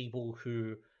having people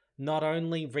who not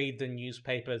only read the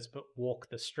newspapers but walk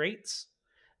the streets,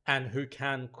 and who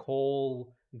can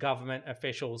call government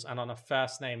officials and on a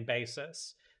first name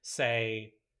basis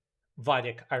say,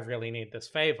 "Vadik, I really need this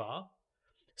favor."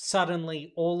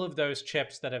 Suddenly, all of those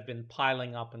chips that have been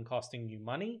piling up and costing you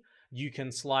money, you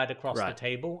can slide across the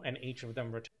table, and each of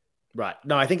them return. Right.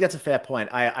 No, I think that's a fair point.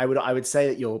 I would say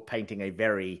that you're painting a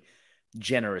very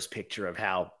generous picture of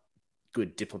how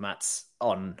good diplomats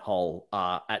on whole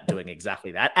are at doing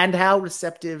exactly that, and how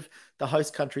receptive the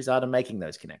host countries are to making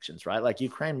those connections, right? Like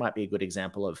Ukraine might be a good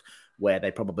example of where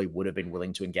they probably would have been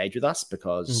willing to engage with us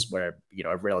because we're,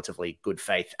 a relatively good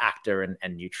faith actor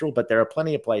and neutral, but there are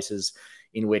plenty of places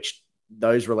in which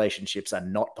those relationships are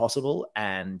not possible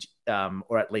and,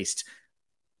 or at least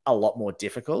a lot more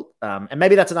difficult. And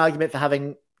maybe that's an argument for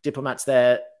having diplomats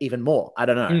there even more. I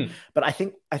don't know. But I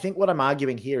think what I'm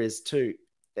arguing here is too,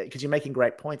 because you're making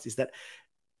great points, is that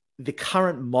the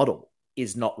current model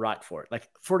is not right for it. Like,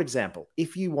 for example,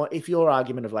 if your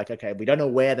argument of like, okay, we don't know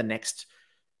where the next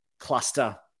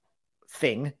cluster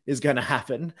thing is going to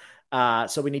happen,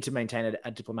 so we need to maintain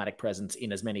a diplomatic presence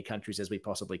in as many countries as we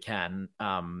possibly can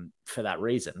for that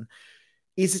reason.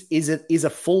 Is a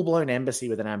full-blown embassy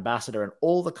with an ambassador and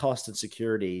all the cost and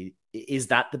security, is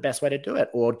that the best way to do it?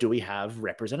 Or do we have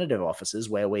representative offices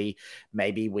where we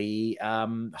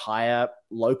hire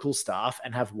local staff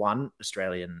and have one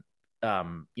Australian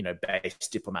base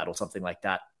diplomat or something like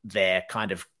that there,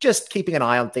 kind of just keeping an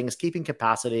eye on things, keeping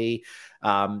capacity.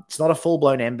 It's not a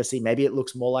full-blown embassy. Maybe it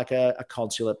looks more like a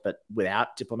consulate, but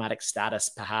without diplomatic status,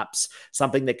 perhaps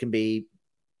something that can be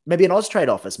maybe an Austrade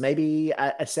office, maybe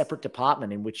a separate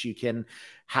department in which you can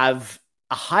have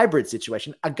a hybrid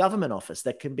situation, a government office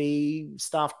that can be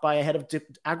staffed by a head of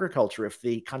agriculture if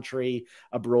the country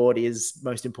abroad is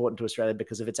most important to Australia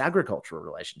because of its agricultural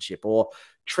relationship, or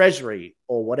treasury,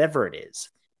 or whatever it is.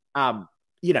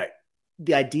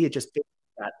 The idea just being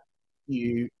that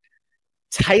you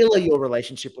tailor your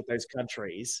relationship with those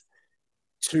countries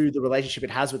to the relationship it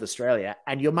has with Australia,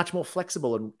 and you're much more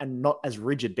flexible and not as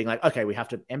rigid, being like, okay, we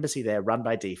have an embassy there run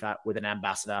by DFAT with an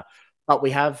ambassador, but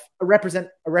we have a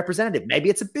representative.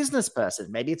 Maybe it's a business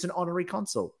person. Maybe it's an honorary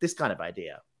consul. This kind of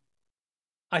idea.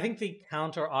 I think the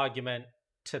counter argument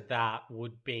to that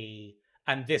would be,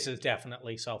 and this is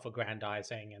definitely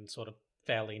self-aggrandizing and sort of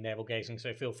fairly navel-gazing,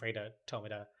 so feel free to tell me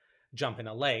to jump in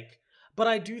a lake, but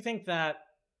I do think that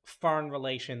foreign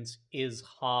relations is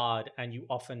hard, and you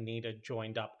often need a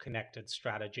joined up, connected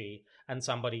strategy and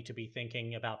somebody to be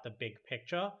thinking about the big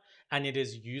picture. And it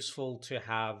is useful to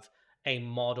have a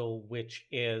model which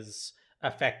is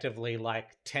effectively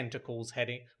like tentacles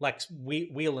heading, like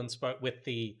Whelan spoke with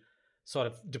the sort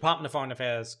of Department of Foreign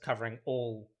Affairs covering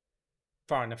all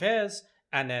foreign affairs,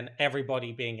 and then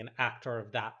everybody being an actor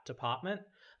of that department.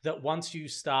 That once you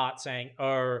start saying,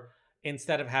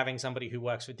 instead of having somebody who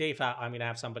works for DFAT, I'm going to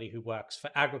have somebody who works for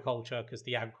agriculture because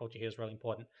the agriculture here is really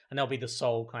important, and they'll be the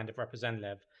sole kind of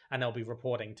representative, and they'll be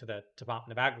reporting to the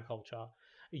Department of Agriculture.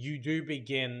 You do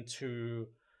begin to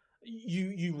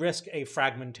you risk a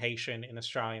fragmentation in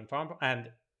Australian foreign,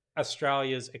 and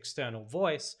Australia's external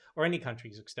voice, or any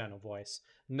country's external voice,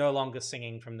 no longer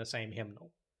singing from the same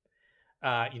hymnal.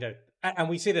 And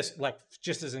we see this, like,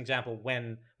 just as an example,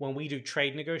 when we do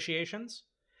trade negotiations.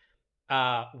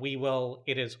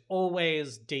 It is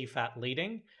always DFAT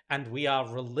leading, and we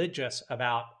are religious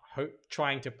about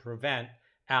trying to prevent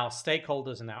our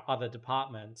stakeholders and our other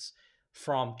departments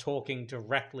from talking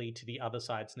directly to the other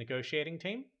side's negotiating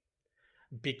team,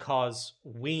 because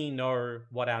we know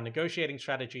what our negotiating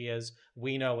strategy is,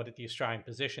 we know what the Australian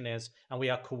position is, and we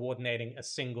are coordinating a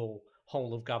single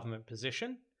whole of government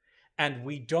position. And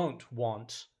we don't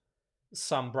want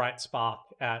some bright spark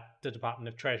at the Department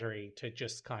of Treasury to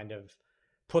just kind of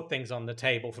put things on the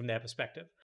table from their perspective.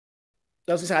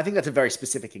 I was going to say, I think that's a very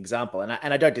specific example, and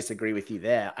I don't disagree with you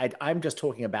there. I'm just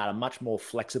talking about a much more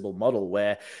flexible model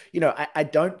where, I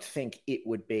don't think it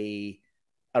would be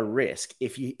a risk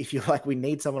if you're like, we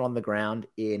need someone on the ground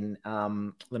in,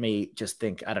 let me just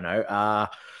think, I don't know.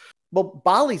 Well,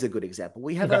 Bali's a good example.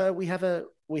 We have a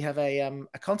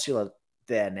consulate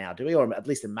there now, do we? Or at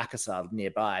least in Makassar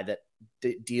nearby that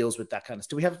deals with that kind of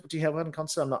stuff. Do you have one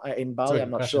consulate? I'm not in Bali. I'm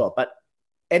not sure, but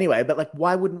anyway, but like,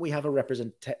 why wouldn't we have a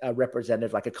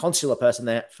representative, like a consular person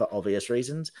there for obvious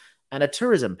reasons, and a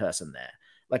tourism person there?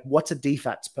 Like, what's a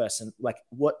DFAT's person? Like,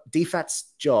 what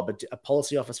DFAT's job, a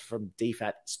policy officer from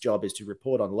DFAT's job is to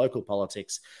report on local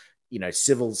politics,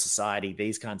 civil society,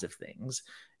 these kinds of things.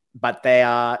 But they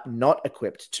are not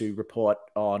equipped to report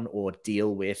on or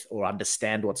deal with or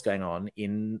understand what's going on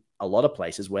in a lot of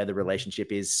places where the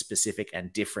relationship is specific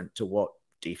and different to what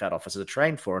DFAT officers are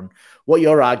trained for. And what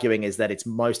you're arguing is that it's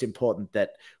most important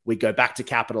that we go back to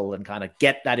capital and kind of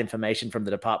get that information from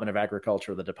the Department of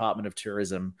Agriculture or the Department of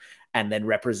Tourism and then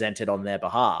represent it on their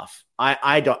behalf.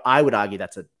 I would argue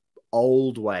that's an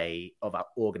old way of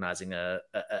organizing a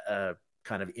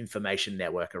kind of information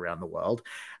network around the world.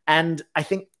 And I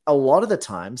think a lot of the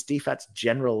times DFAT's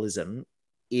generalism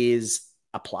is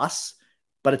a plus,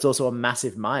 but it's also a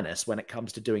massive minus when it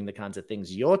comes to doing the kinds of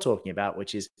things you're talking about,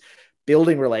 which is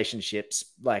building relationships,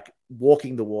 like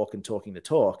walking the walk and talking the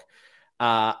talk.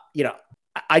 I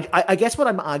guess what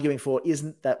I'm arguing for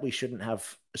isn't that we shouldn't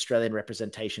have Australian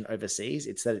representation overseas.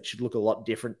 It's that it should look a lot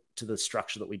different to the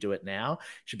structure that we do it now. It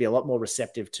should be a lot more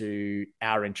receptive to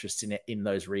our interests in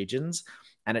those regions.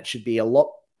 And it should be a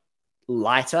lot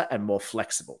lighter and more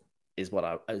flexible is what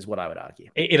I would argue.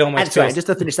 It almost feels... just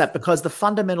to finish that, because the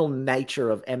fundamental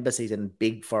nature of embassies and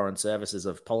big foreign services,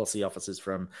 of policy officers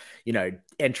from,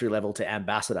 entry level to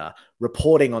ambassador,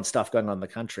 reporting on stuff going on in the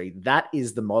country, that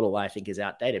is the model I think is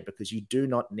outdated, because you do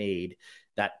not need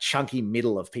that chunky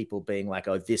middle of people being like,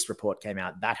 oh, this report came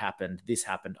out, that happened, this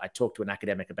happened, I talked to an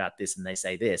academic about this and they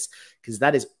say this, because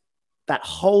that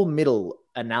whole middle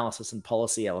analysis and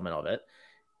policy element of it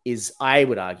is, I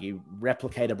would argue,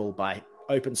 replicatable by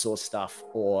open source stuff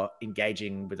or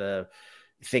engaging with a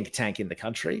think tank in the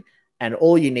country. And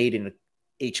all you need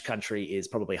each country is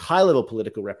probably high-level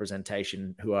political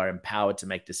representation who are empowered to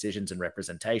make decisions and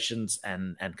representations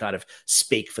and kind of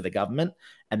speak for the government.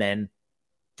 And then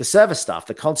the service staff,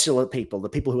 the consular people, the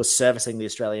people who are servicing the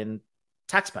Australian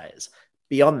taxpayers.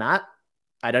 Beyond that,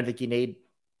 I don't think you need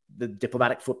the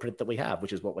diplomatic footprint that we have,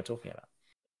 which is what we're talking about.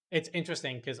 It's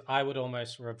interesting because I would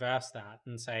almost reverse that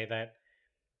and say that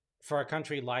for a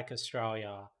country like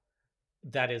Australia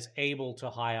that is able to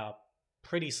hire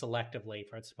pretty selectively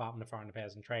for its Department of Foreign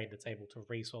Affairs and Trade, that's able to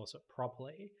resource it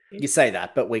properly. You say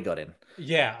that, but we got in.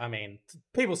 Yeah, I mean,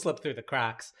 people slip through the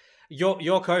cracks.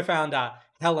 Your co-founder,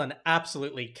 Helen,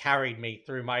 absolutely carried me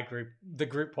through the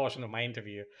group portion of my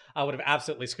interview. I would have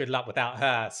absolutely screwed it up without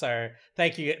her. So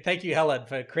thank you, Helen,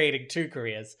 for creating two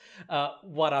careers,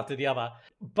 one after the other.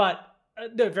 But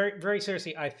no, very, very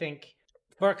seriously, I think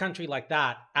for a country like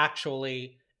that,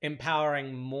 actually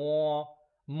empowering more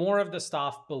of the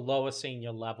staff below a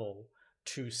senior level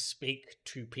to speak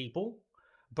to people,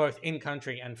 both in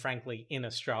country and frankly in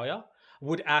Australia,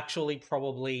 would actually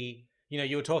probably,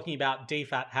 you were talking about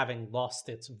DFAT having lost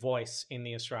its voice in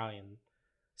the Australian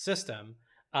system.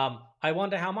 I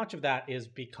wonder how much of that is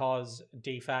because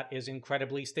DFAT is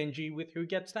incredibly stingy with who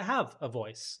gets to have a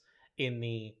voice in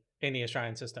the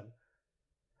Australian system.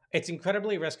 It's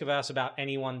incredibly risk averse about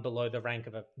anyone below the rank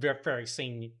of a very, very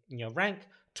senior rank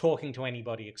talking to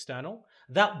anybody external.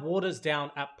 That waters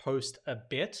down at post a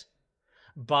bit,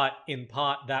 but in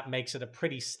part that makes it a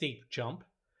pretty steep jump.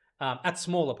 At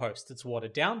smaller posts, it's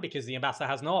watered down because the ambassador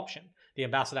has no option. The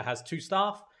ambassador has 2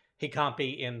 staff. He can't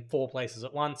be in 4 places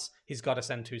at once. He's got to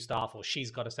send 2 staff, or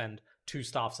she's got to send 2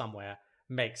 staff somewhere.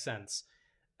 Makes sense.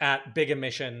 At bigger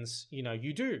missions,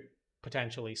 you do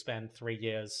potentially spend 3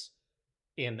 years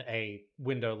in a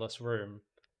windowless room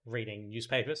reading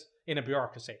newspapers in a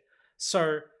bureaucracy.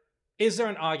 So is there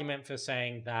an argument for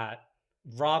saying that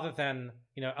rather than,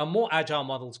 a more agile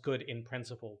model is good in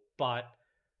principle, but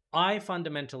I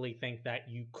fundamentally think that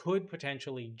you could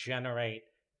potentially generate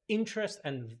interest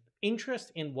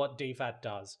in what DFAT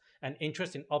does and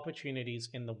interest in opportunities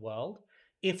in the world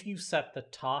if you set the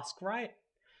task right,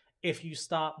 if you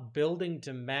start building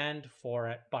demand for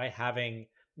it by having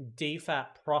DFAT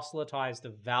proselytize the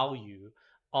value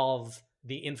of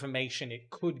the information it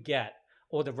could get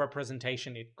or the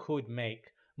representation it could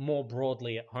make more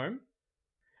broadly at home,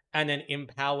 and then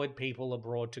empowered people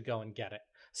abroad to go and get it.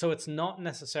 So it's not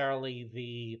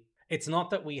necessarily it's not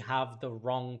that we have the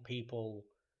wrong people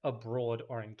abroad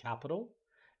or in capital.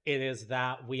 It is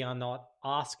that we are not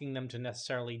asking them to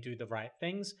necessarily do the right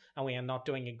things, and we are not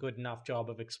doing a good enough job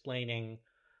of explaining,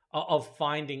 of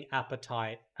finding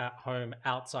appetite at home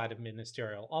outside of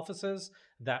ministerial offices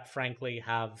that frankly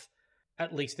have,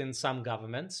 at least in some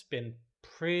governments, been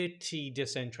pretty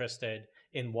disinterested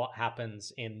in what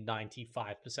happens in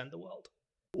 95% of the world.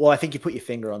 Well, I think you put your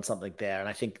finger on something there. And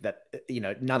I think that,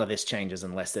 none of this changes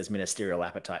unless there's ministerial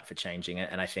appetite for changing it.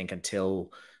 And I think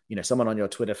until, someone on your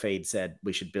Twitter feed said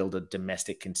we should build a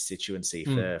domestic constituency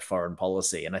for foreign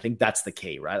policy. And I think that's the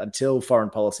key, right? Until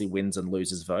foreign policy wins and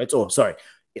loses votes,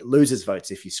 it loses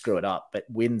votes if you screw it up, but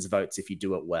wins votes if you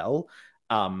do it well.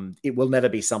 It will never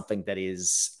be something that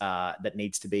is, that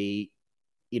needs to be,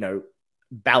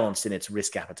 balanced in its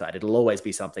risk appetite. It'll always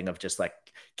be something of just like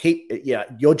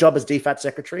your job as DFAT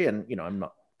secretary, and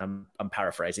I'm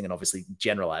paraphrasing and obviously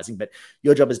generalizing, but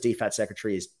your job as DFAT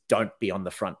secretary is don't be on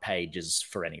the front pages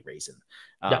for any reason.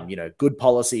 Good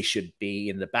policy should be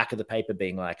in the back of the paper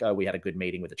being like, oh, we had a good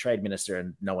meeting with the trade minister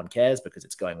and no one cares because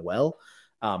it's going well.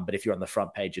 But if you're on the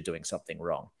front page, you're doing something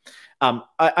wrong.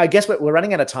 I guess we're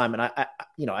running out of time, and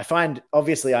I find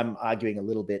obviously I'm arguing a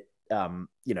little bit,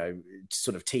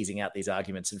 sort of teasing out these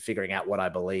arguments and figuring out what I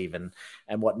believe and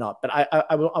whatnot. But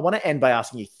I want to end by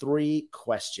asking you 3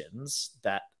 questions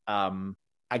that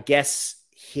I guess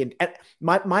hint. And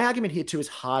my argument here too is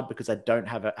hard because I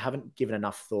haven't given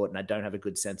enough thought, and I don't have a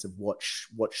good sense of what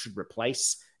should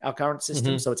replace our current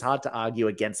system. So it's hard to argue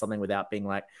against something without being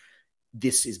like,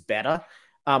 this is better.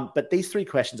 But these 3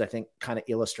 questions, I think, kind of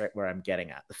illustrate where I'm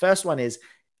getting at. The first one is,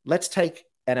 let's take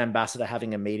an ambassador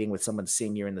having a meeting with someone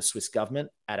senior in the Swiss government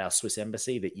at our Swiss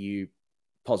embassy that you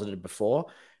posited before.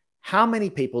 How many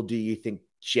people do you think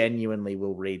genuinely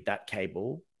will read that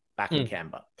cable back in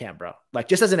Canberra? Like,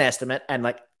 just as an estimate, and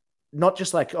like, not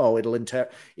just like, oh,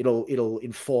 it'll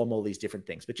inform all these different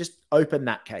things, but just open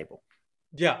that cable.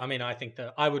 Yeah, I mean, I think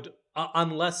that I would,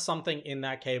 unless something in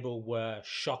that cable were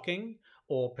shocking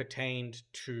or pertained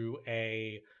to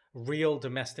a real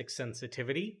domestic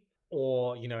sensitivity,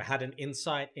 or, had an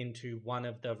insight into one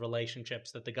of the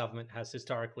relationships that the government has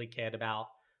historically cared about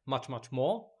much, much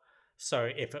more. So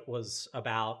if it was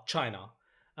about China,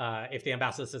 If the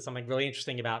ambassador says something really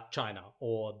interesting about China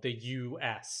or the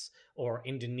US or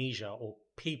Indonesia or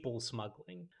people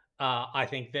smuggling, I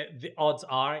think that the odds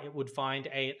are it would find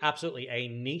absolutely a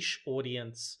niche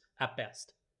audience at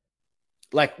best.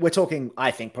 Like, we're talking,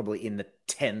 I think, probably in the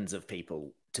tens of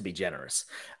people, to be generous.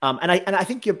 And I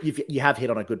think you have hit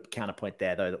on a good counterpoint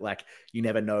there, though, that like you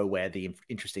never know where the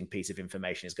interesting piece of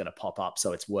information is going to pop up.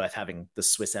 So it's worth having the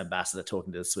Swiss ambassador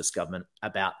talking to the Swiss government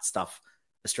about stuff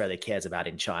Australia cares about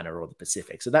in China or the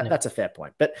Pacific. So that's a fair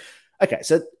point. But okay,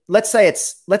 so let's say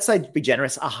be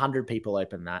generous, 100 people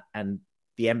open that, and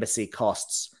the embassy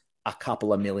costs a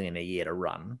couple of million a year to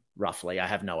run, roughly. I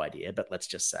have no idea, but let's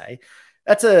just say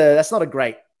that's not a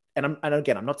great. And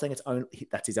again, I'm not saying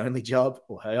that's his only job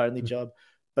or her only job,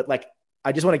 but like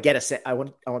I just want to get a sense. I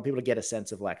want people to get a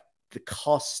sense of like the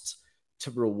cost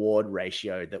to reward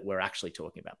ratio that we're actually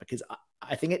talking about, because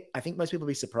I think most people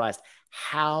will be surprised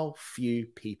how few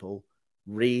people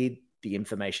read the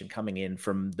information coming in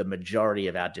from the majority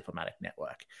of our diplomatic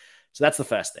network. So that's the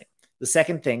first thing. The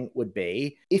second thing would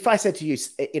be, if I said to you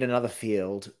in another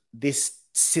field, this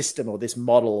system or this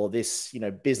model or this,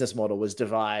 business model was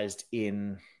devised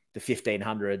in the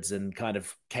 1500s and kind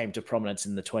of came to prominence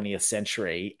in the 20th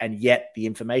century, and yet the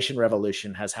information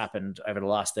revolution has happened over the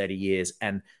last 30 years,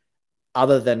 and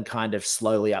other than kind of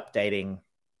slowly updating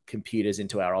computers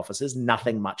into our offices,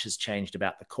 nothing much has changed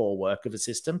about the core work of the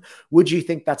system. Would you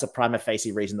think that's a prima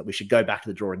facie reason that we should go back to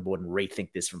the drawing board and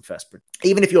rethink this from first,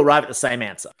 even if you arrive at the same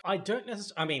answer? I don't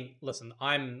necessarily. I mean, listen,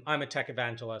 I'm a tech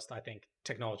evangelist. I think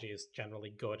technology is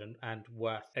generally good and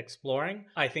worth exploring.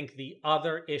 I think the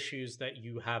other issues that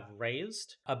you have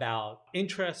raised about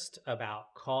interest,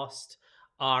 about cost,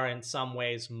 are in some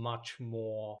ways much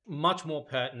more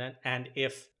pertinent. And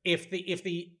if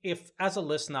as a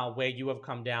listener where you have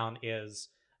come down is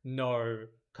no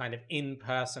kind of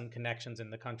in-person connections in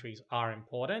the countries are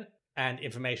important and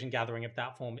information gathering of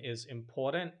that form is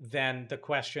important, then the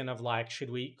question of like, could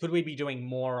we be doing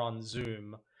more on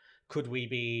Zoom? Could we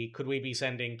be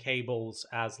sending cables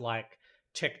as like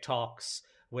TikToks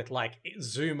with like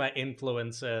Zoomer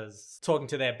influencers talking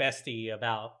to their bestie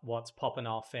about what's popping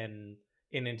off in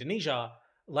Indonesia?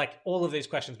 Like, all of these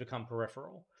questions become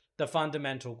peripheral. The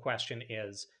fundamental question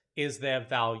is there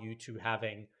value to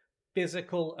having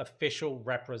physical, official,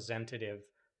 representative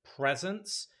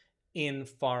presence in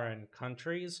foreign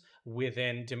countries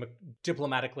within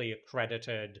diplomatically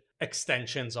accredited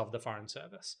extensions of the Foreign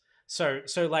Service? So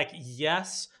like,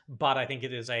 yes, but I think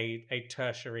it is a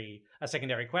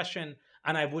secondary question.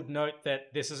 And I would note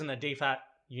that this isn't a DFAT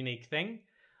unique thing.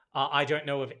 I don't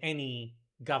know of any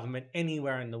government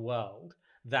anywhere in the world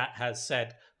that has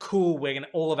said, cool,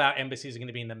 all of our embassies are going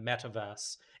to be in the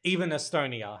metaverse. Even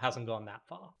Estonia hasn't gone that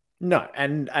far. No,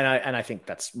 and I think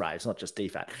that's right. It's not just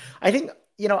DFAT. I think,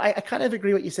 I kind of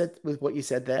agree with what you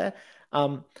said there.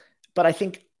 But I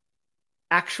think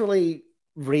actually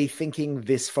rethinking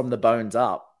this from the bones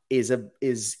up is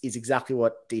exactly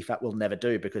what DFAT will never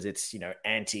do, because it's,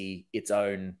 anti its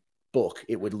own book.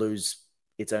 It would lose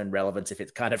its own relevance if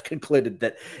it's kind of concluded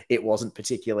that it wasn't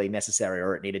particularly necessary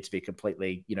or it needed to be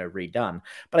completely, redone.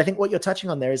 But I think what you're touching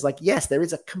on there is like, yes, there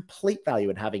is a complete value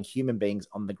in having human beings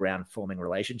on the ground forming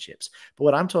relationships. But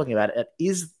what I'm talking about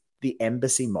is the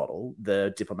embassy model,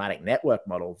 the diplomatic network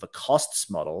model, the costs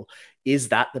model. Is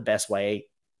that the best way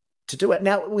to do it?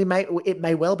 Now, it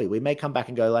may well be. We may come back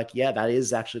and go like, yeah, that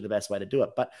is actually the best way to do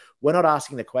it. But we're not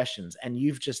asking the questions. And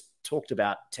you've just talked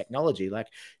about technology. Like,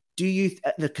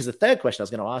 because the third question I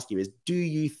was going to ask you is, do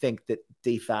you think that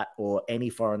DFAT or any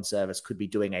foreign service could be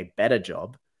doing a better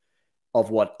job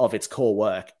of its core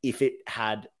work if it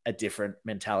had a different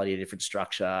mentality, a different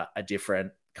structure, a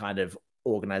different kind of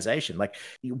organization? Like,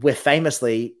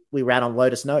 we ran on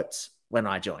Lotus Notes when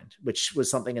I joined, which was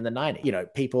something in the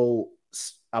 90s. People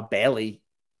are barely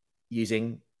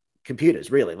using computers,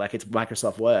 really. Like, it's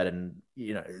Microsoft Word, and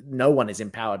no one is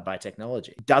empowered by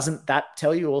technology. Doesn't that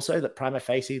tell you also that prima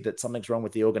facie that something's wrong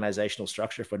with the organizational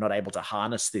structure if we're not able to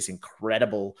harness this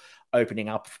incredible opening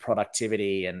up of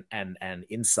productivity and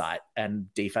insight, and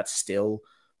DFAT's still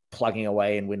plugging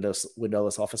away in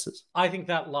windowless offices? I think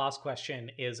that last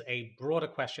question is a broader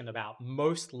question about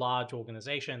most large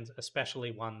organizations,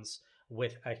 especially ones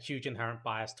with a huge inherent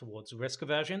bias towards risk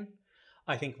aversion.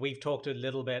 I think we've talked a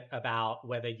little bit about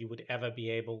whether you would ever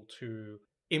be able to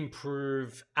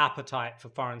improve appetite for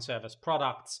foreign service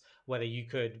products, whether you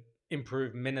could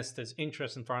improve ministers'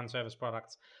 interest in foreign service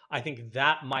products. I think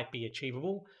that might be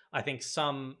achievable. I think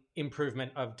some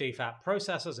improvement of DFAT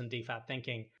processes and DFAT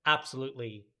thinking,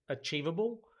 absolutely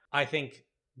achievable. I think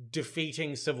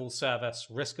defeating civil service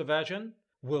risk aversion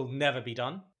will never be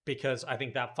done. because I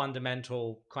think that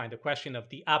fundamental kind of question of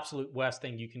the absolute worst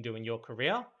thing you can do in your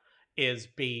career is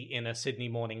be in a Sydney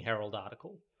Morning Herald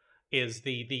article. Is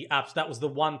the apps that was the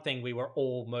one thing we were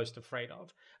all most afraid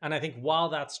of. And I think while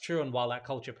that's true and while that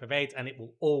culture pervades, and it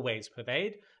will always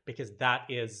pervade, because that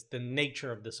is the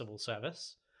nature of the civil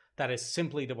service, that is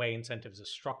simply the way incentives are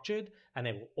structured, and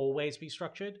they will always be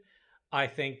structured. I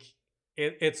think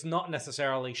it's not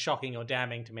necessarily shocking or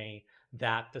damning to me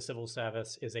that the civil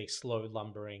service is a slow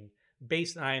lumbering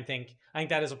beast. And I think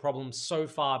that is a problem so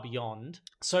far beyond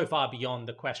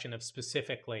the question of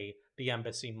specifically the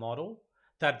embassy model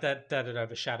that it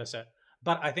overshadows it.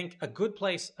 But I think a good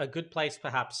place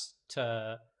perhaps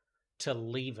to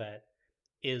leave it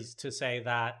is to say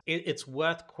that it's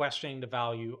worth questioning the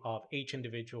value of each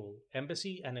individual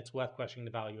embassy, and it's worth questioning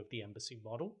the value of the embassy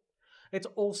model. It's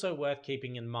also worth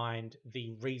keeping in mind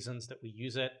the reasons that we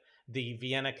use it. The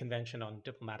Vienna Convention on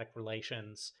Diplomatic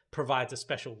Relations provides a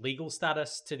special legal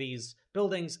status to these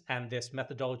buildings, and this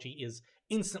methodology is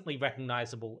instantly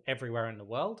recognizable everywhere in the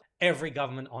world. Every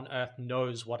government on earth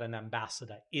knows what an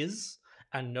ambassador is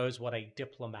and knows what a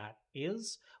diplomat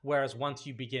is, whereas once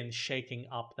you begin shaking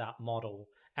up that model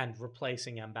and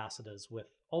replacing ambassadors with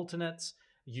alternates,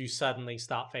 you suddenly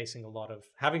start facing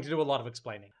having to do a lot of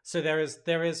explaining. So there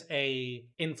is a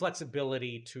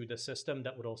inflexibility to the system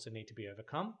that would also need to be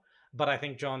overcome. But I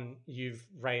think, John, you've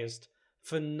raised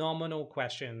phenomenal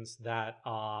questions that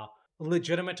are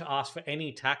legitimate to ask for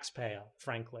any taxpayer,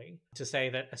 frankly, to say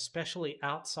that especially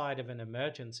outside of an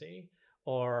emergency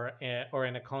or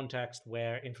in a context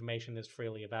where information is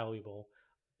freely available,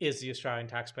 is the Australian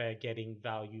taxpayer getting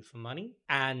value for money?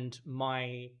 And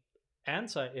my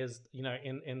answer is,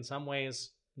 in some ways,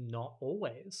 not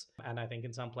always. And I think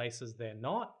in some places they're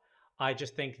not. I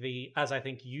just think as I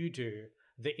think you do,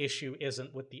 the issue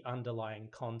isn't with the underlying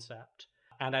concept.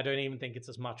 And I don't even think it's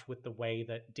as much with the way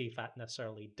that DFAT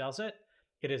necessarily does it.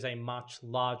 It is a much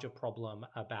larger problem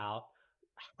about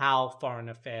how foreign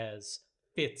affairs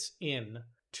fits in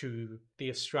to the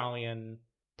Australian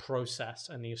process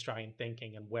and the Australian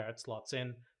thinking and where it slots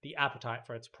in, the appetite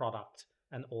for its product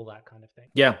and all that kind of thing.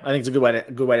 Yeah, I think it's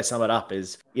a good way to sum it up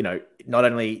is, not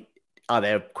only are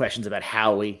there questions about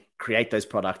how we create those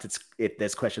products,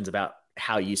 there's questions about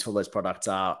how useful those products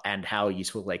are and how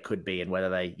useful they could be and whether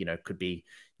they, could be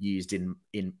used in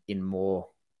more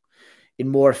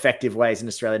effective ways in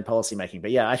Australian policymaking.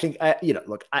 But yeah, I think, I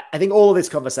think all of this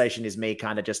conversation is me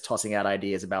kind of just tossing out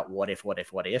ideas about what if.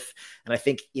 And I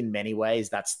think in many ways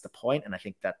that's the point. And I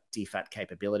think that DFAT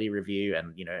capability review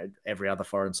and, every other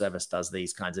foreign service does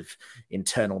these kinds of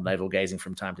internal navel gazing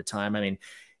from time to time. I mean,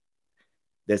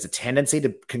 there's a tendency to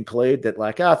conclude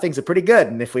that things are pretty good.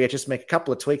 And if we just make a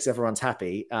couple of tweaks, everyone's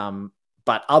happy.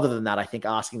 But other than that, I think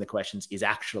asking the questions is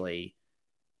actually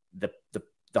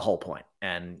the whole point.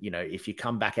 And, if you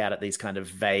come back out at these kind of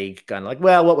vague kind of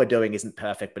what we're doing isn't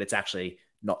perfect, but it's actually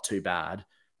not too bad,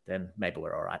 then maybe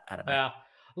we're all right. I don't know. Yeah.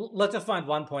 Let's just find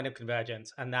one point of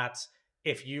convergence. And that's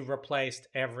if you replaced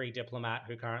every diplomat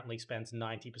who currently spends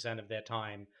 90% of their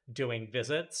time doing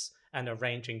visits and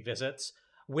arranging visits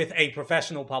with a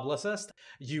professional publicist,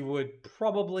 you would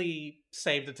probably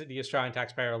save the Australian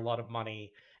taxpayer a lot of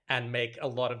money and make a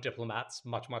lot of diplomats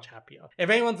much, much happier. If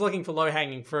anyone's looking for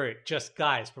low-hanging fruit, just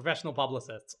professional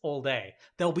publicists all day.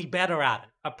 They'll be better at it,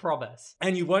 I promise.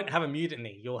 And you won't have a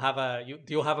mutiny. You'll have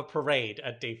a parade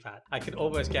at DFAT. I can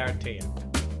almost guarantee it.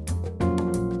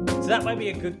 So that might be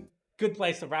a good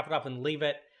place to wrap it up and leave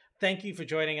it. Thank you for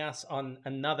joining us on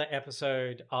another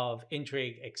episode of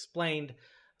Intrigue Explained.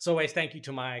 As always, thank you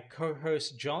to my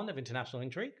co-host, John of International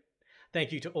Intrigue.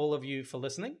 Thank you to all of you for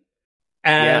listening.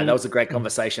 And that was a great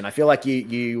conversation. I feel like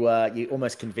you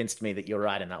almost convinced me that you're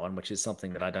right in that one, which is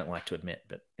something that I don't like to admit,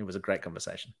 but it was a great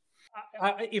conversation.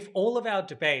 If all of our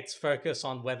debates focus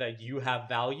on whether you have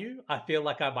value, I feel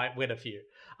like I might win a few.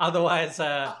 Otherwise,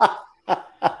 I'm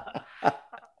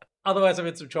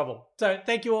in some trouble. So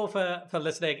thank you all for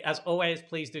listening. As always,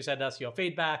 please do send us your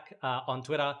feedback on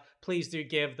Twitter. Please do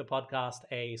give the podcast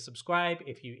a subscribe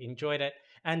if you enjoyed it,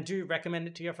 and do recommend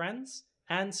it to your friends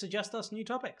and suggest us new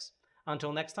topics.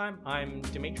 Until next time, I'm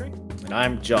Dmitry. And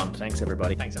I'm John. Thanks,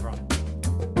 everybody. Thanks,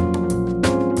 everyone.